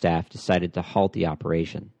General Staff decided to halt the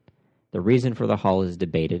operation. The reason for the halt is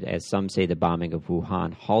debated, as some say the bombing of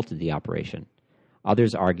Wuhan halted the operation.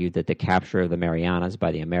 Others argued that the capture of the Marianas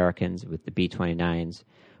by the Americans with the B-29s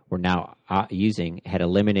were now using had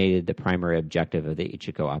eliminated the primary objective of the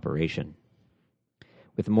Ichiko operation.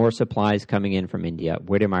 With more supplies coming in from India,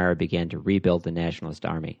 Wedemeyer began to rebuild the Nationalist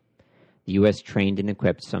Army. The U.S. trained and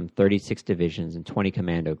equipped some 36 divisions and 20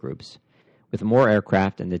 commando groups. With more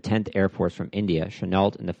aircraft and the 10th Air Force from India,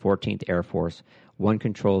 Chennault and the 14th Air Force won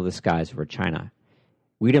control of the skies over China.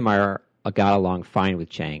 Wedemeyer got along fine with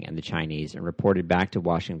Chiang and the Chinese and reported back to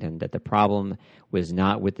Washington that the problem was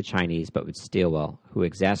not with the Chinese but with Stilwell, who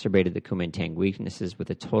exacerbated the Kuomintang weaknesses with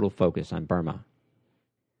a total focus on Burma.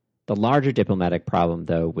 The larger diplomatic problem,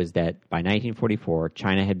 though, was that by 1944,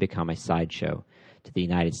 China had become a sideshow to the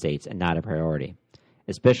United States and not a priority,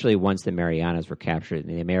 especially once the Marianas were captured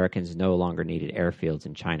and the Americans no longer needed airfields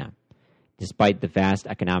in China. Despite the vast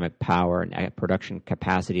economic power and production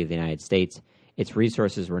capacity of the United States, its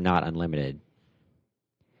resources were not unlimited.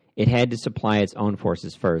 It had to supply its own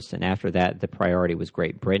forces first, and after that, the priority was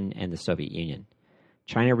Great Britain and the Soviet Union.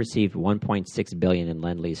 China received $1.6 billion in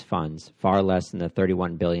Lend-Lease funds, far less than the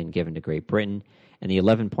 $31 billion given to Great Britain and the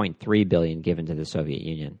 $11.3 billion given to the Soviet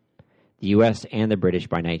Union. The U.S. and the British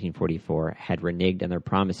by 1944 had reneged on their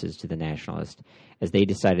promises to the Nationalists, as they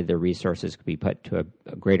decided their resources could be put to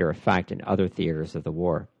a greater effect in other theaters of the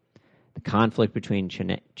war. The conflict between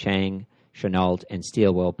Chiang, Chennault, and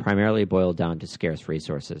Stilwell primarily boiled down to scarce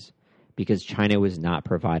resources, because China was not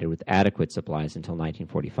provided with adequate supplies until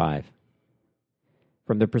 1945.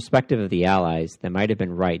 From the perspective of the Allies, they might have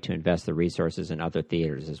been right to invest the resources in other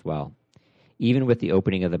theaters as well. Even with the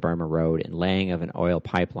opening of the Burma Road and laying of an oil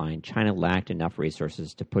pipeline, China lacked enough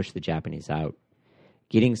resources to push the Japanese out.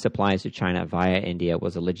 Getting supplies to China via India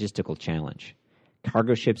was a logistical challenge.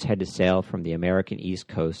 Cargo ships had to sail from the American East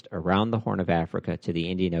Coast around the Horn of Africa to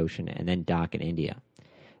the Indian Ocean and then dock in India.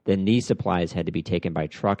 Then these supplies had to be taken by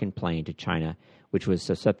truck and plane to China, which was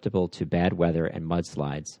susceptible to bad weather and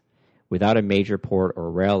mudslides. Without a major port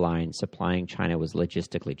or rail line, supplying China was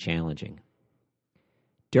logistically challenging.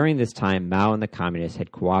 During this time, Mao and the Communists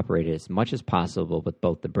had cooperated as much as possible with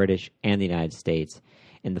both the British and the United States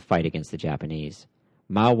in the fight against the Japanese.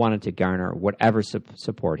 Mao wanted to garner whatever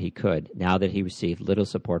support he could, now that he received little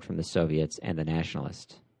support from the Soviets and the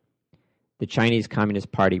Nationalists. The Chinese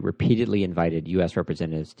Communist Party repeatedly invited U.S.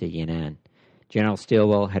 representatives to Yan'an. General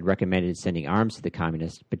Stilwell had recommended sending arms to the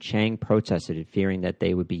Communists, but Chiang protested, fearing that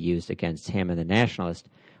they would be used against him and the Nationalists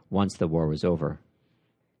once the war was over.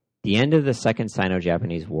 The end of the Second Sino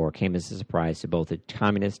Japanese War came as a surprise to both the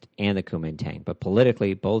Communists and the Kuomintang, but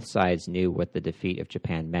politically both sides knew what the defeat of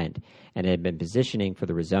Japan meant and had been positioning for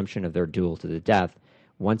the resumption of their duel to the death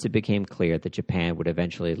once it became clear that Japan would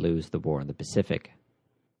eventually lose the war in the Pacific.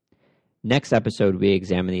 Next episode, we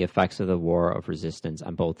examine the effects of the War of Resistance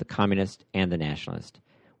on both the Communist and the Nationalist.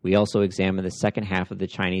 We also examine the second half of the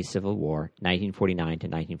Chinese Civil War, 1949 to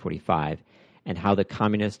 1945, and how the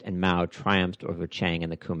Communists and Mao triumphed over Chiang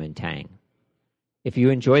and the Kuomintang. If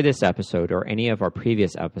you enjoy this episode or any of our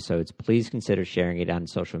previous episodes, please consider sharing it on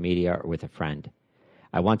social media or with a friend.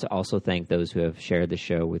 I want to also thank those who have shared the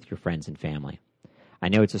show with your friends and family. I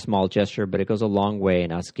know it's a small gesture, but it goes a long way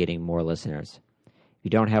in us getting more listeners. If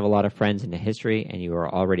you don't have a lot of friends in the history and you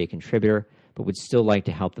are already a contributor, but would still like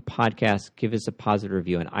to help the podcast, give us a positive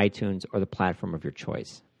review on iTunes or the platform of your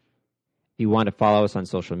choice. If you want to follow us on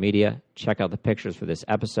social media, check out the pictures for this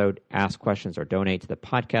episode, ask questions, or donate to the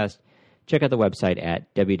podcast, Check out the website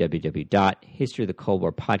at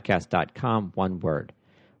www.historyofthecoldwarpodcast.com, one word.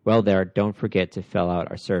 While there, don't forget to fill out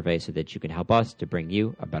our survey so that you can help us to bring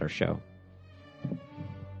you a better show.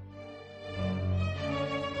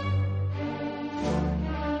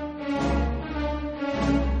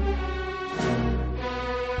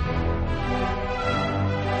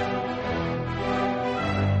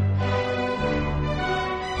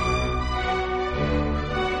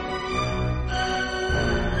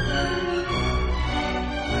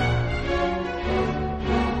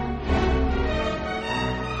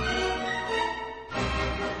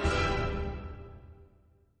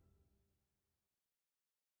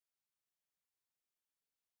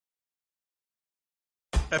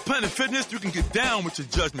 At Planet Fitness, you can get down with your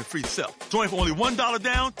judgment-free self. Join for only $1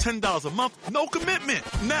 down, $10 a month, no commitment.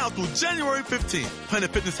 Now through January 15th,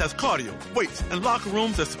 Planet Fitness has cardio, weights, and locker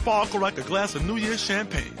rooms that sparkle like a glass of New Year's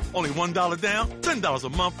champagne. Only $1 down, $10 a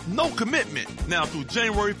month, no commitment. Now through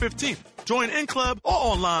January 15th. Join in club or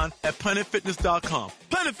online at planetfitness.com.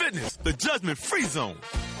 Planet Fitness, the judgment-free zone.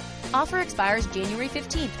 Offer expires January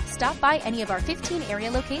 15th. Stop by any of our 15 area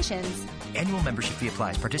locations. Annual membership fee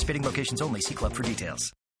applies. Participating locations only. See club for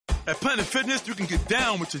details. At Planet Fitness, you can get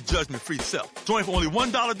down with your judgment-free self. Join for only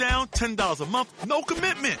 $1 down, $10 a month, no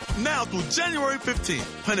commitment. Now through January 15th,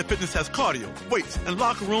 Planet Fitness has cardio, weights, and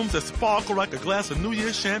locker rooms that sparkle like a glass of New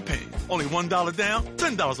Year's champagne. Only $1 down,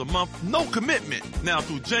 $10 a month, no commitment. Now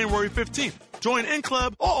through January 15th. Join in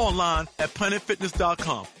club or online at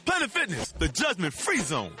planetfitness.com. Planet Fitness, the judgment-free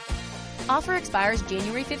zone. Offer expires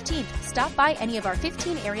January 15th. Stop by any of our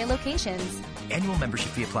 15 area locations. Annual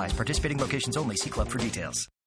membership fee applies. Participating locations only. See club for details.